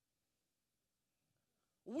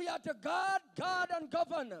 We are to guard, and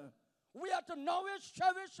govern. We are to nourish,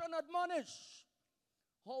 cherish, and admonish.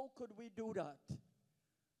 How could we do that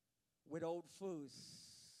without first?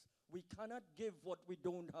 We cannot give what we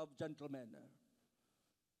don't have, gentlemen.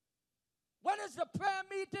 When is the prayer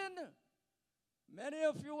meeting? Many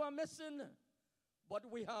of you are missing, but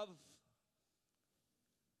we have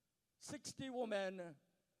 60 women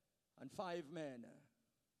and 5 men.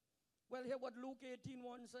 Well, hear what Luke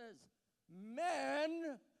 18:1 says.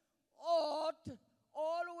 Men ought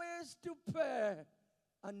always to pray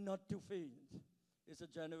and not to faint. It's a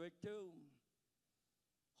generic term.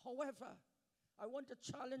 However, I want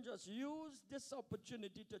to challenge us. Use this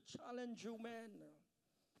opportunity to challenge you men.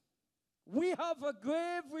 We have a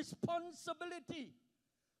grave responsibility.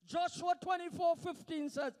 Joshua 24:15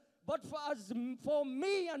 says, but for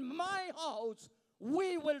me and my house,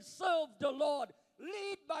 we will serve the Lord.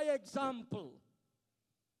 Lead by example.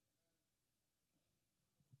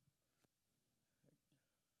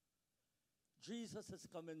 Jesus is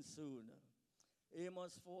coming soon.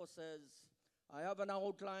 Amos 4 says, I have an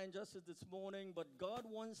outline just this morning, but God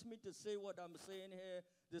wants me to say what I'm saying here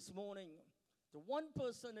this morning. To one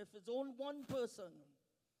person, if it's only one person,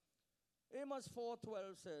 Amos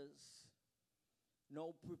 4:12 says,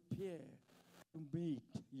 now prepare to meet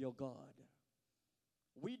your God.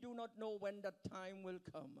 We do not know when that time will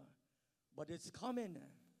come, but it's coming.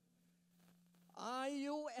 Are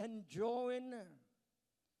you enjoying?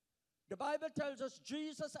 The Bible tells us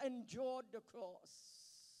Jesus endured the cross.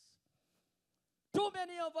 Too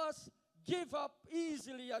many of us give up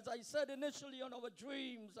easily, as I said initially, on our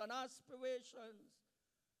dreams and aspirations.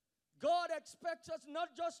 God expects us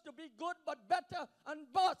not just to be good, but better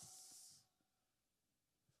and bust.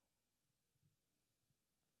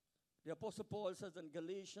 The Apostle Paul says in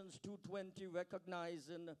Galatians 2:20,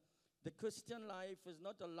 recognizing the Christian life is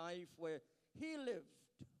not a life where he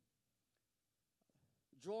lived,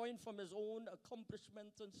 drawing from his own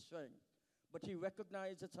accomplishments and strength, but he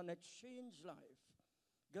recognized it's an exchange life.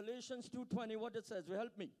 Galatians 2:20, what it says, will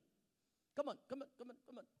help me. Come on.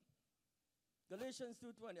 Galatians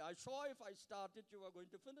 2:20. I'm sure if I started, you are going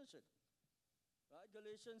to finish it. Right?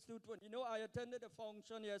 Galatians 2:20. You know, I attended a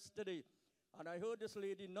function yesterday, and I heard this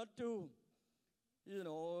lady not to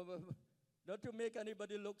make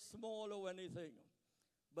anybody look small or anything.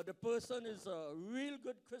 But the person is a real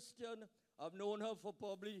good Christian. I've known her for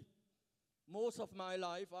probably most of my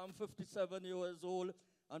life. I'm 57 years old,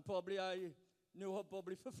 and probably I knew her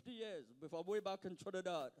probably 50 years before, way back in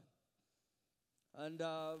Trinidad. And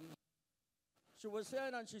she was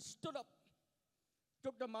saying, and she stood up,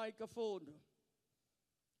 took the microphone,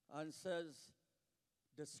 and says,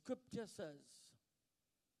 the scripture says,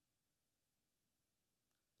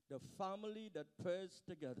 the family that prays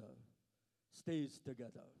together stays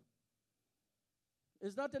together.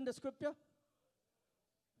 Is that in the scripture?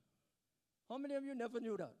 How many of you never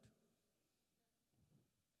knew that?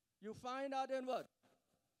 You find out in what?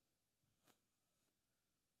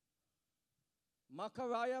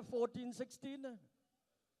 Zechariah 14:16?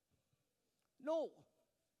 No.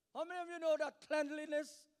 How many of you know that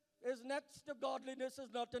cleanliness is next to godliness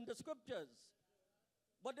is not in the scriptures?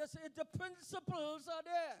 But the principles are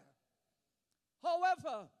there.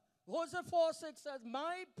 However, Hosea 4:6 says,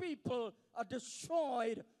 my people are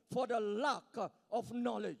destroyed for the lack of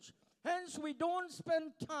knowledge. Hence, we don't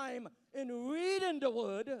spend time in reading the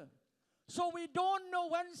word. So we don't know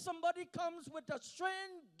when somebody comes with a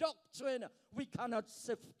strange doctrine, we cannot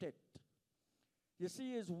sift it. You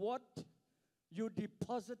see, is what you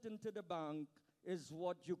deposit into the bank is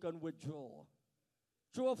what you can withdraw.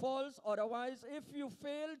 True or false? Otherwise, if you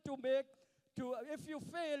fail to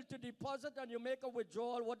deposit and you make a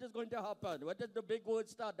withdrawal, what is going to happen? What does the big word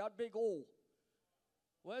start? That big O.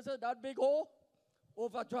 Where is it? That big O?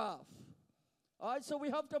 Overdraft. All right, so we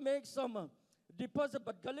have to make some deposit.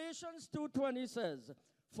 But Galatians 2:20 says,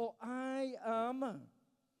 for I am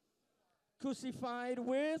crucified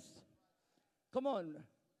with, come on,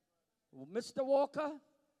 Mr. Walker,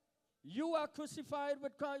 you are crucified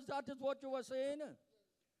with Christ. That is what you were saying.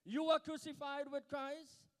 You are crucified with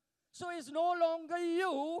Christ. So it's no longer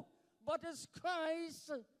you, but it's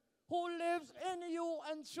Christ who lives in you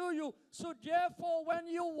and through you. So therefore, when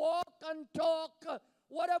you walk and talk,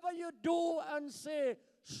 whatever you do and say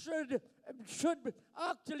should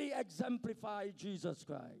actually exemplify Jesus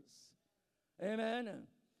Christ. Amen.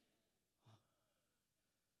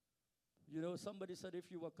 You know, somebody said if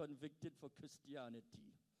you were convicted for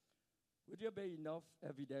Christianity, would there be enough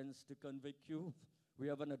evidence to convict you? We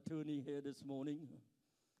have an attorney here this morning,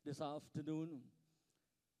 this afternoon.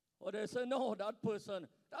 Or they say, no, that person,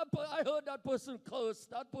 I heard that person curse.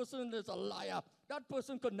 That person is a liar. That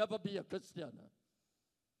person could never be a Christian.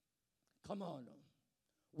 Come on.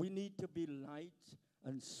 We need to be light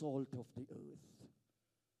and salt of the earth.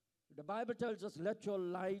 The Bible tells us, let your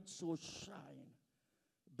light so shine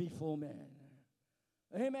before men.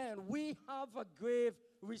 Amen. We have a grave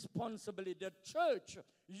responsibility. The church,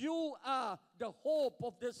 you are the hope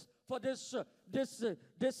of this, for this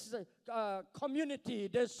community,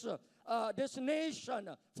 this nation,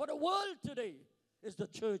 for the world today, is the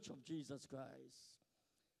church of Jesus Christ.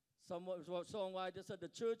 Some songwriter said, the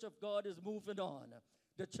church of God is moving on.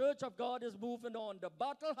 The church of God is moving on. The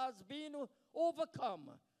battle has been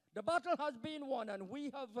overcome. The battle has been won, and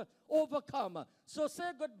we have overcome. So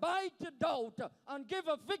say goodbye to doubt and give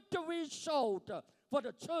a victory shout, for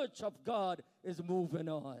the church of God is moving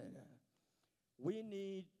on. We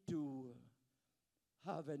need to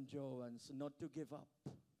have endurance, not to give up,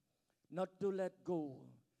 not to let go,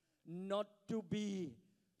 not to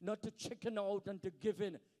chicken out and to give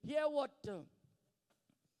in. Hear what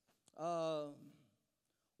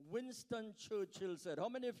Winston Churchill said. How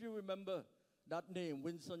many of you remember that name,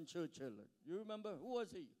 Winston Churchill? You remember? Who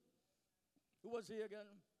was he? Who was he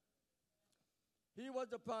again? He was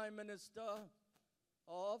the Prime Minister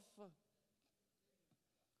of,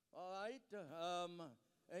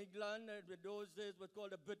 England. In those days was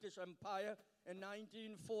called the British Empire in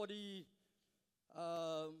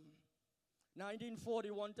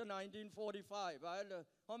 1941 to 1945. Right?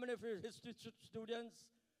 How many of you history students,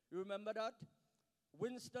 you remember that?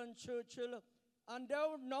 Winston Churchill. And they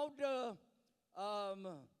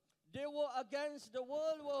were against, the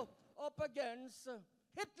world were up against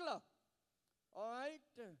Hitler. All right?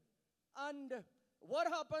 And what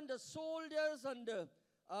happened? The soldiers and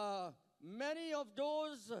many of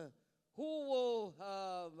those who were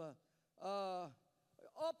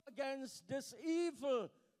up against this evil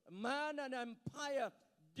man and empire,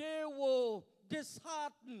 they were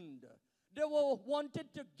disheartened. They were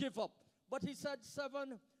wanted to give up. But he said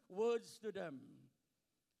 7 words to them.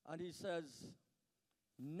 And he says,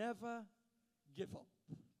 never give up.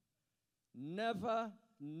 Never,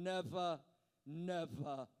 never,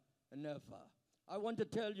 never, never. I want to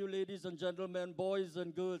tell you, ladies and gentlemen, boys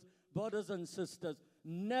and girls, brothers and sisters,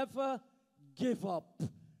 never give up.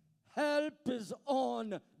 Help is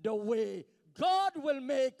on the way. God will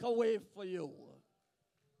make a way for you.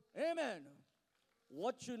 Amen.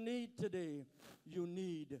 What you need today, you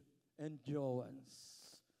need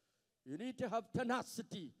endurance. You need to have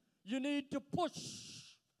tenacity. You need to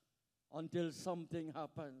push until something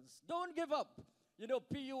happens. Don't give up. You know,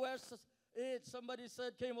 PUS, somebody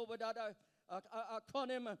said, came over that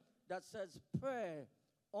acronym that says pray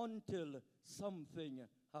until something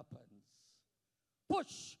happens.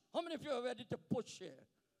 Push. How many of you are ready to push here?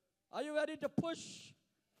 Are you ready to push?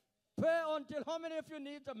 Pray until, how many of you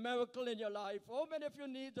need a miracle in your life? How many of you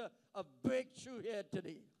need a breakthrough here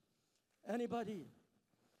today? Anybody?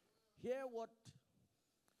 Hear what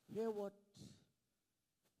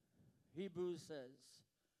Hebrews says.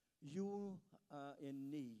 You are in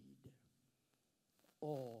need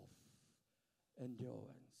of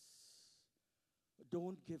endurance.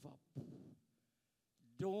 Don't give up.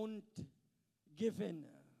 Don't give in.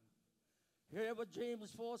 Hear what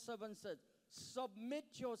James 4:7 said.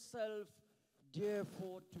 Submit yourself,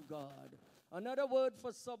 therefore, to God. Another word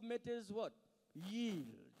for submit is what? Yield.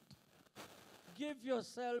 Give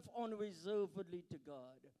yourself unreservedly to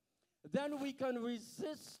God. Then we can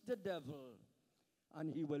resist the devil, and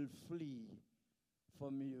he will flee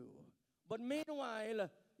from you. But meanwhile,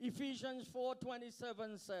 Ephesians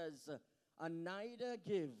 4:27 says, and neither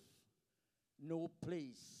give no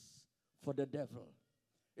place for the devil.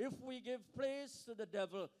 If we give place to the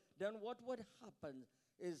devil, then what would happen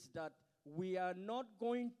is that we are not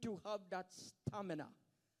going to have that stamina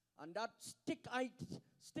and that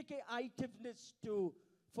sticky-itiveness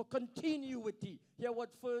for continuity. Hear what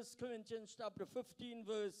 1 Corinthians chapter 15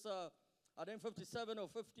 verse, 57 or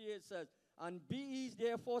 58 says, and be ye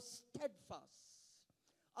therefore steadfast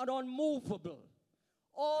and unmovable,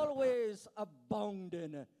 always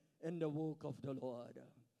abounding in the work of the Lord.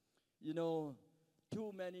 You know,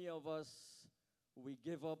 too many of us, we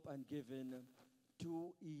give up and give in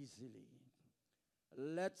too easily.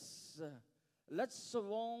 Let's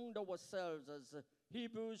surround ourselves, as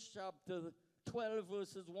Hebrews chapter 12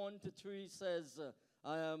 verses 1 to 3 says,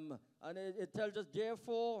 and it tells us,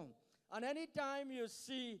 therefore, and anytime you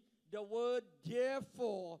see the word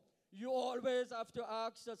therefore, you always have to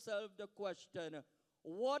ask yourself the question,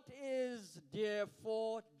 what is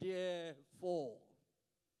therefore?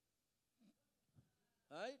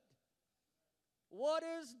 Right? What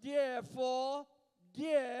is therefore?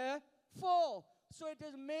 So it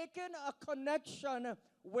is making a connection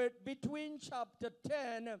between chapter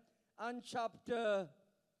 10 and chapter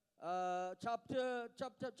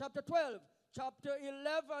 12. Chapter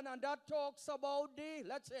 11, and that talks about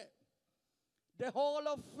the Hall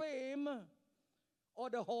of Fame or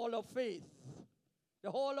the Hall of Faith.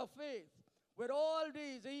 The Hall of Faith. With all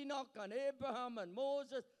these, Enoch and Abraham and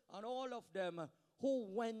Moses and all of them who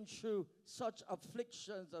went through such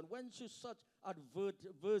afflictions and went through such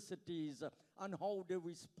adversities and how they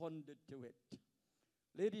responded to it.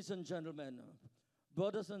 Ladies and gentlemen,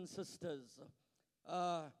 brothers and sisters,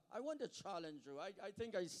 I want to challenge you. I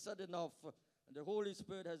think I said enough. The Holy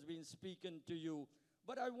Spirit has been speaking to you.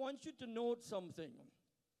 But I want you to note something.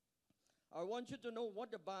 I want you to know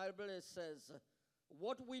what the Bible says.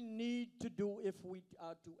 What we need to do if we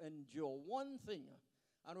are to endure. One thing,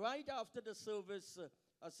 And right after the service,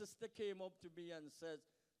 a sister came up to me and says,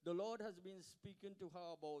 the Lord has been speaking to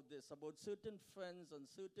her about this, about certain friends and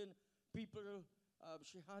certain people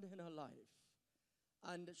she had in her life.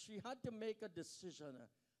 And she had to make a decision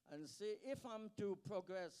and say, if I'm to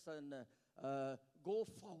progress and go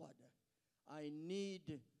forward, I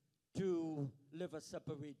need to live a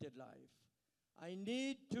separated life. I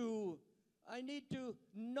need to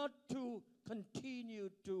not to continue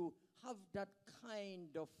to have that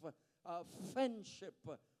kind of friendship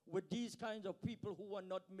with these kinds of people who are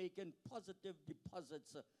not making positive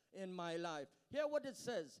deposits in my life. Hear what it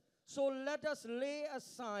says. So let us lay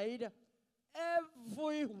aside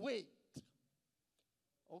every weight,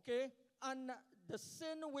 okay, and the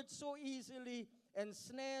sin which so easily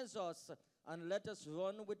ensnares us, and let us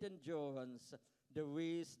run with endurance the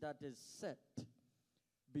race that is set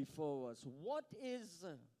before us. What is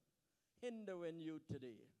hindering you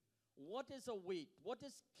today? What is a weight? What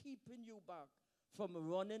is keeping you back from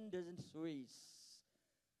running this race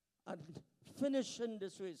and finishing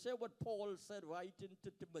this race? Say what Paul said writing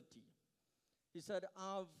to Timothy. He said,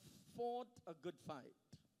 I've fought a good fight.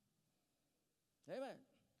 Amen.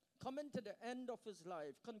 Coming to the end of his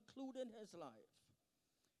life, concluding his life.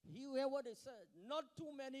 You hear what he said? Not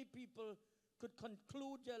too many people could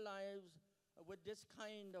conclude their lives with this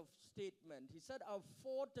kind of statement. He said, I've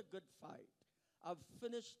fought a good fight. I've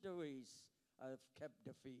finished the race. I've kept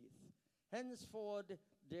the faith. Henceforth,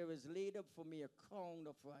 there is laid up for me a crown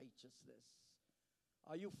of righteousness.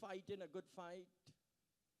 Are you fighting a good fight?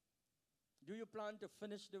 Do you plan to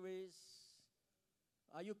finish the race?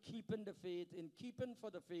 Are you keeping the faith? In keeping for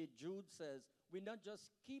the faith, Jude says, we not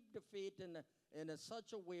just keep the faith in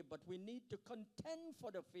such a way, but we need to contend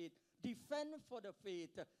for the faith, defend for the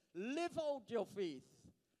faith, live out your faith.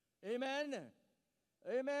 Amen.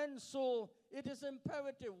 Amen. So it is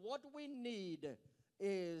imperative. What we need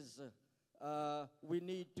is we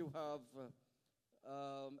need to have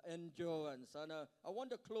endurance. And I want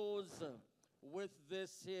to close with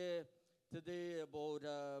this here today about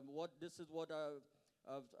what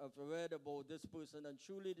I've read about this person, and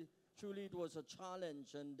truly it was a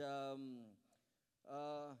challenge. And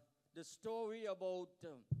the story about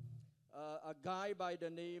a guy by the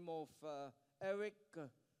name of Eric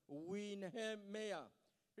Weinmeier.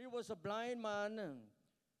 He was a blind man.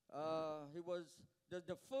 He was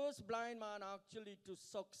the first blind man actually to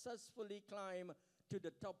successfully climb to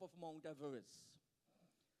the top of Mount Everest.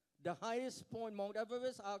 The highest point, Mount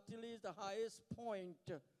Everest actually is the highest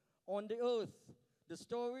point on the earth. The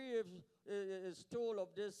story is told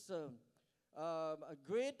of this a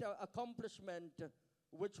great accomplishment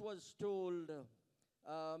which was told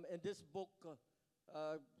in this book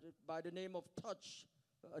by the name of Touch,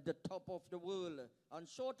 the Top of the World. And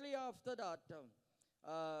shortly after that,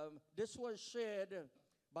 this was shared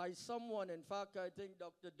by someone, in fact, I think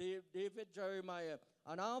Dr. David Jeremiah.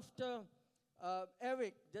 And after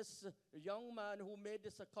Eric, this young man who made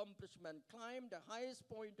this accomplishment, climbed the highest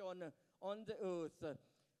point on the earth,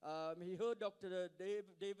 he heard Dr.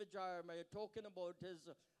 David Jeremiah talking about his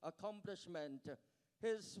accomplishment.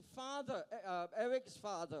 His father, Eric's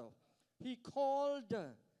father, he called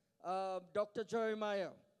Dr.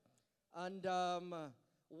 Jeremiah. And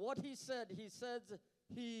what he said he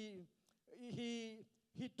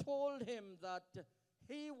told him that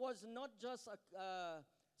he was not just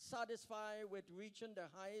satisfied with reaching the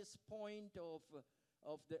highest point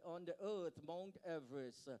on the earth, Mount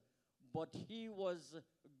Everest, but he was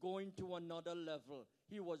going to another level.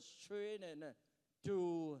 He was training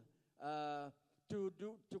to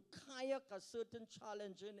kayak a certain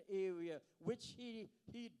challenging area, which he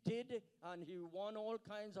did, and he won all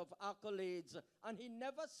kinds of accolades, and he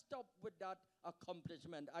never stopped with that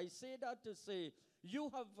accomplishment. I say that to say, you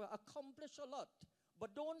have accomplished a lot,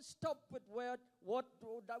 but don't stop with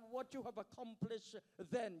what you have accomplished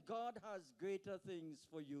then. God has greater things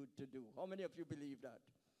for you to do. How many of you believe that?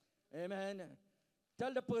 Amen.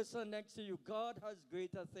 Tell the person next to you, God has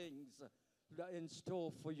greater things in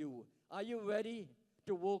store for you. Are you ready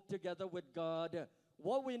to work together with God?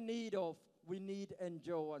 What we need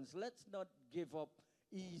endurance. Let's not give up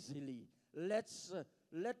easily. Let's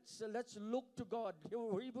look to God.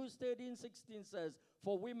 Hebrews 13:16 says,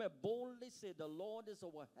 for we may boldly say, the Lord is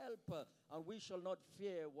our helper, and we shall not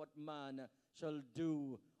fear what man shall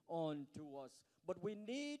do unto us. But what we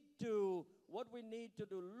need to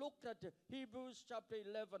do, look at Hebrews chapter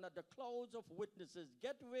 11, at the clouds of witnesses.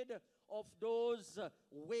 Get rid of those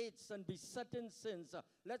weights and besetting sins.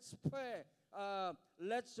 Let's pray.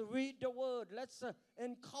 Let's read the word. Let's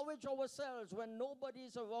encourage ourselves when nobody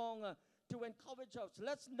is around to encourage us.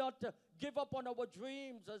 Let's not give up on our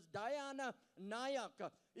dreams. As Diana Nayak,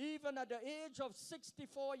 even at the age of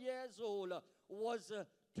 64 years old, was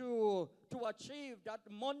to achieve that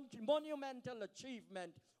monumental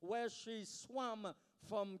achievement where she swam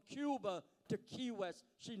from Cuba to Key West.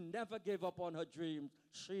 She never gave up on her dreams.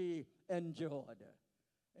 She endured.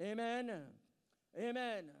 Amen.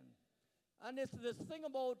 Amen. And it's the thing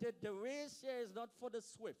about it, the race here is not for the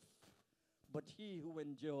swift, but he who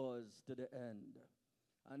endures to the end.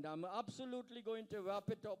 And I'm absolutely going to wrap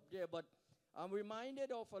it up there, but I'm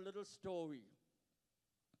reminded of a little story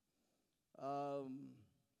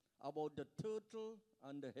about the turtle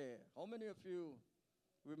and the hare. How many of you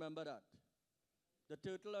remember that? The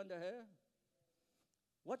turtle and the hare?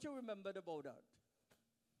 What you remembered about that?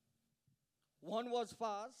 One was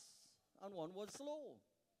fast and one was slow.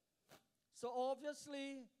 So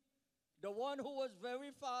obviously, the one who was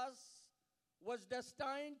very fast was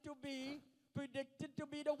destined to be, predicted to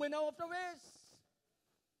be the winner of the race.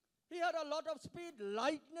 He had a lot of speed,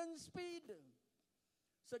 lightning speed.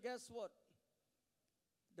 So guess what?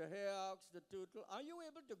 The hare asked the turtle, are you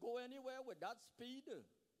able to go anywhere with that speed?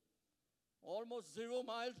 Almost 0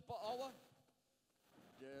 miles per hour.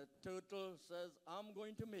 The turtle says, I'm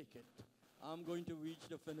going to make it. I'm going to reach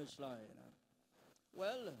the finish line.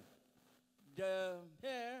 Well, the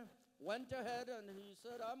hare went ahead and he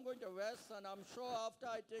said, I'm going to rest, and I'm sure after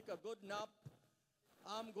I take a good nap,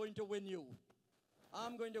 I'm going to win you.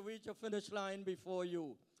 I'm going to reach a finish line before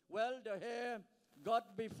you. Well, the hare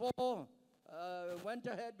got before, went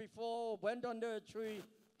ahead before, went under a tree,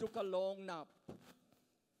 took a long nap.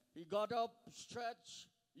 He got up, stretched,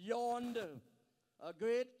 yawned, a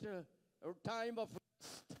great time of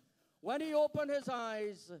rest. When he opened his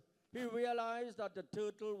eyes, he realized that the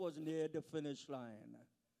turtle was near the finish line.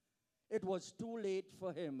 It was too late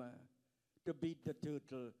for him to beat the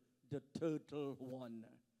turtle. The turtle won.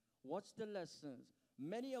 What's the lessons?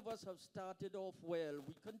 Many of us have started off well.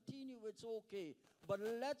 We continue, it's okay. But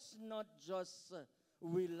let's not just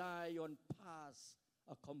rely on past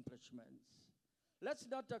accomplishments. Let's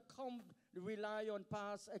not rely on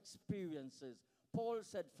past experiences. Paul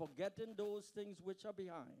said, forgetting those things which are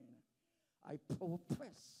behind, I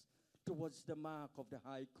press towards the mark of the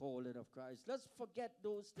high calling of Christ. Let's forget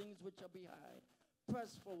those things which are behind.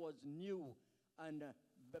 Press forwards new and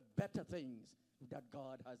better things that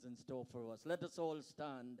God has in store for us. Let us all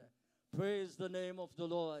stand. Praise the name of the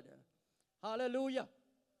Lord. Hallelujah.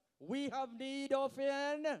 We have need of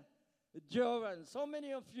endurance. So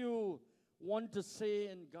many of you want to say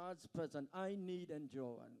in God's presence, I need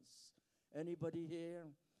endurance. Anybody here?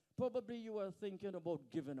 Probably you are thinking about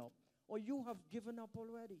giving up, or you have given up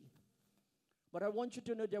already. But I want you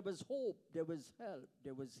to know there was hope, there was help,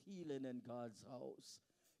 there was healing in God's house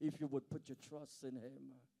if you would put your trust in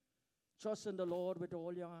Him. Trust in the Lord with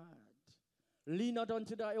all your heart. Lean not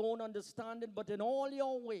unto thy own understanding, but in all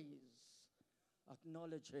your ways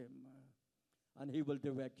acknowledge Him, and He will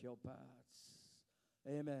direct your paths.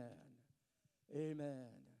 Amen. Amen.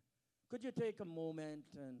 Could you take a moment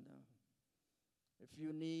and if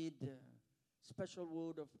you need a special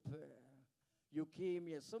word of prayer, you came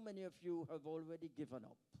here. So many of you have already given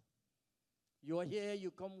up. You are here,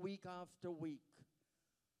 you come week after week.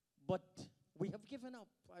 But we have given up.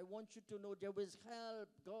 I want you to know there is help.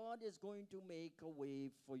 God is going to make a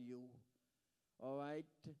way for you. All right?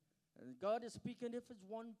 And God is speaking if it's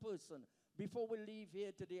one person. Before we leave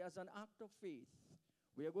here today, as an act of faith,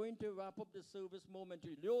 we are going to wrap up the service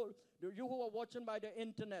momentarily. You who are watching by the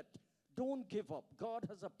internet, don't give up. God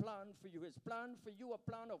has a plan for you. His plan for you, a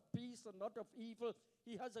plan of peace and not of evil.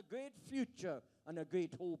 He has a great future and a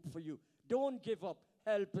great hope for you. Don't give up.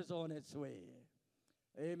 Help is on its way.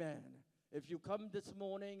 Amen. If you come this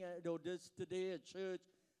morning or this today at church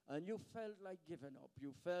and you felt like giving up,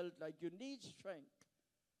 you felt like you need strength,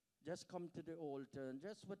 just come to the altar and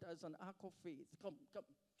just as an act of faith, come.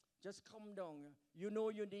 Just come down. You know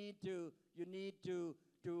you need to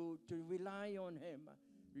rely on Him.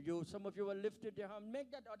 Some of you are lifted your hand.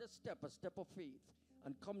 Make that other step, a step of faith.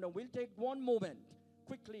 And come down. We'll take one moment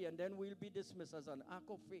quickly and then we'll be dismissed as an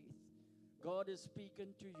act of faith. God is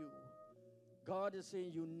speaking to you. God is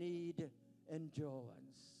saying you need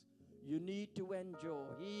endurance. You need to endure.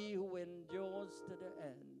 He who endures to the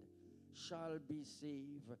end shall be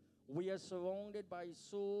saved. We are surrounded by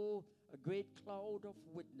a great cloud of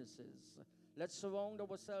witnesses. Let's surround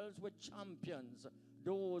ourselves with champions,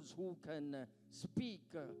 those who can speak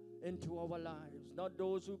into our lives, not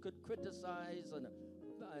those who could criticize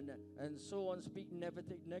and so on, speak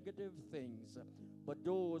negative things, but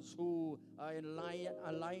those who are in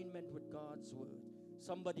alignment with God's word.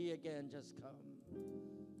 Somebody again just come.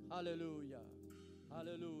 Hallelujah.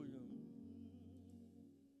 Hallelujah.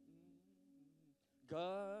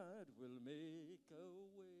 God will make a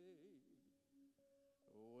way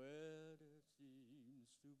where there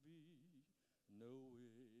seems to be no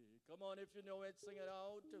way. Come on, if you know it, sing it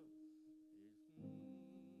out.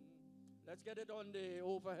 Let's get it on the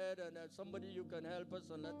overhead, and somebody you can help us,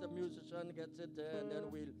 and let the musician get it there, and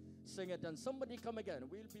then we'll sing it. And somebody come again.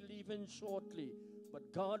 We'll be leaving shortly,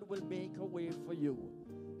 but God will make a way for you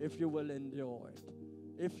if you will endure it.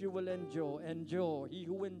 If you will endure. He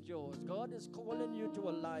who endures. God is calling you to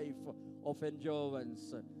a life of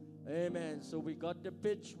endurance. Amen. So we got the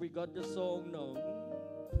pitch, we got the song now.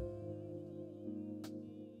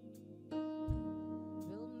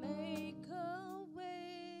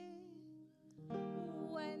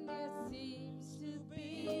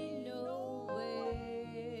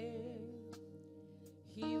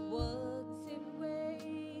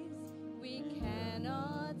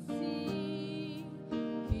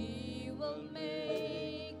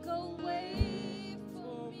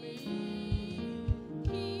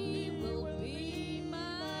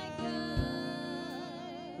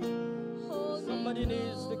 Somebody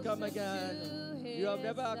needs to come again. You have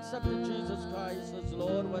never accepted Jesus Christ as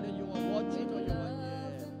Lord, whether you are watching or you are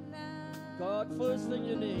here. God, first thing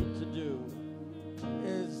you need to do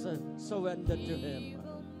is surrender to Him.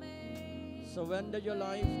 Surrender your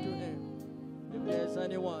life to Him. If there's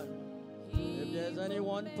any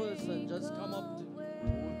one person, just come up to,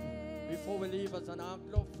 before we leave as an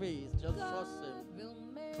act of faith. Just trust Him.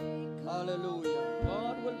 Hallelujah.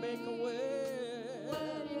 God will make a way.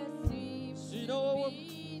 See no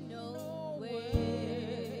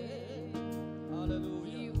way.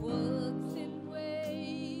 Hallelujah. He works in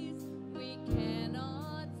ways we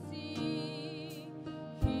cannot see.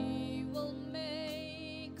 He will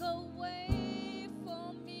make a way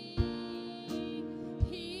for me.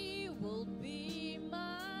 He will be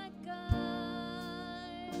my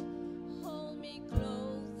guide. Hold me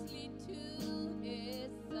closely to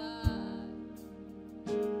His side.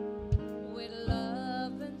 With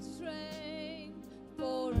love and strength.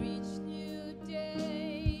 For each new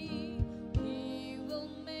day, He will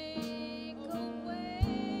make a way.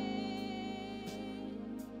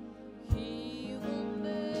 He will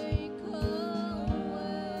make a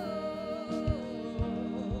way.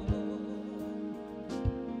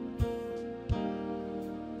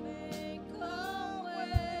 Make a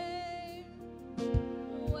way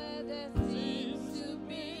where there seems to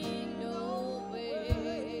be no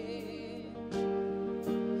way.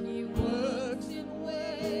 He works in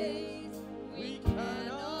ways we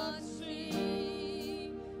cannot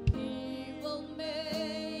see. He will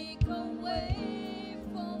make a way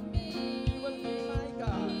for me. He will be my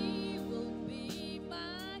God. He will be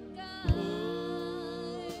my guide.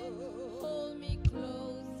 Hold me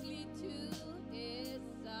closely to His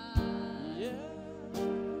side. Yeah.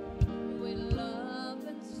 With love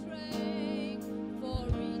and strength for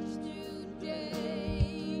each new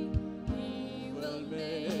day, He will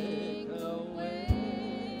make a way.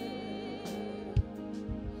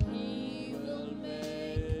 He will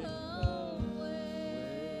make a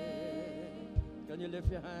way. Can you lift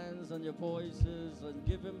your hands and your voices and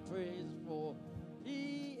give Him praise, for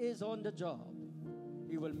He is on the job.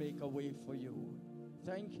 He will make a way for you.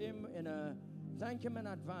 Thank Him in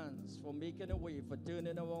advance for making a way, for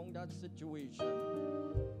turning around that situation.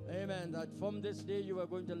 Amen. That from this day you are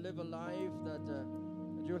going to live a life that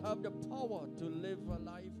you'll have the power to live a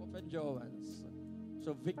life of endurance.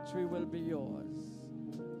 So victory will be yours.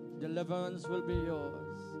 Deliverance will be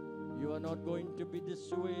yours. You are not going to be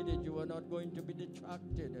dissuaded. You are not going to be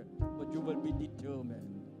detracted, but you will be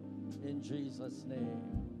determined. In Jesus' name.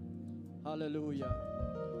 Hallelujah.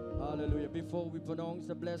 Hallelujah. Before we pronounce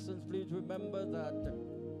the blessings, please remember that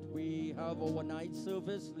we have our night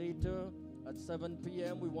service later at 7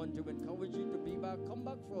 p.m. We want to encourage you to be back. Come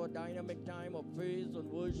back for a dynamic time of praise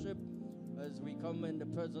and worship as we come in the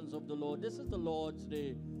presence of the Lord. This is the Lord's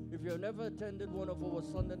Day. If you have never attended one of our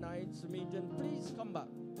Sunday nights meeting, please come back.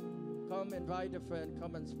 Come, invite a friend,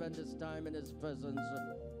 come and spend this time in His presence.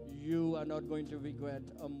 You are not going to regret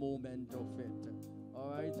a moment of it. All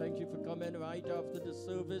right, thank you for coming right after the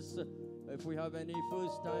service. If we have any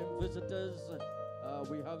first-time visitors,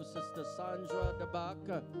 we have Sister Sandra at the back.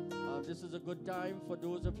 This is a good time for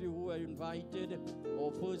those of you who are invited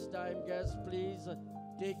or first-time guests. Please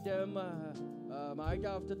take them right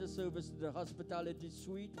after the service to the hospitality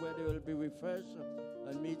suite, where they will be refreshed,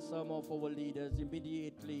 and meet some of our leaders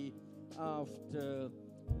immediately after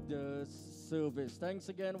the service. Thanks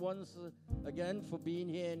again once again for being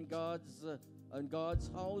here in God's and God's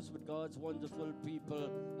house with God's wonderful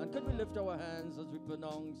people. And could we lift our hands as we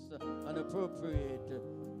pronounce and appropriate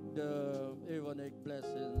the Aaronic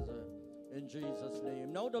blessings in Jesus'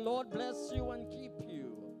 name. Now the Lord bless you and keep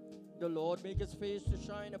you. The Lord make his face to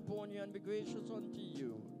shine upon you and be gracious unto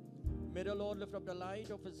you. May the Lord lift up the light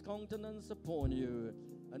of his countenance upon you,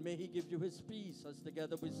 and may he give you his peace, as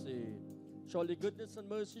together we say, surely goodness and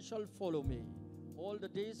mercy shall follow me all the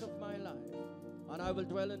days of my life, and I will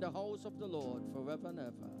dwell in the house of the Lord forever and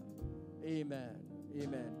ever. Amen.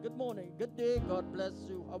 Amen. Good morning. Good day. God bless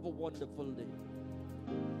you. Have a wonderful day.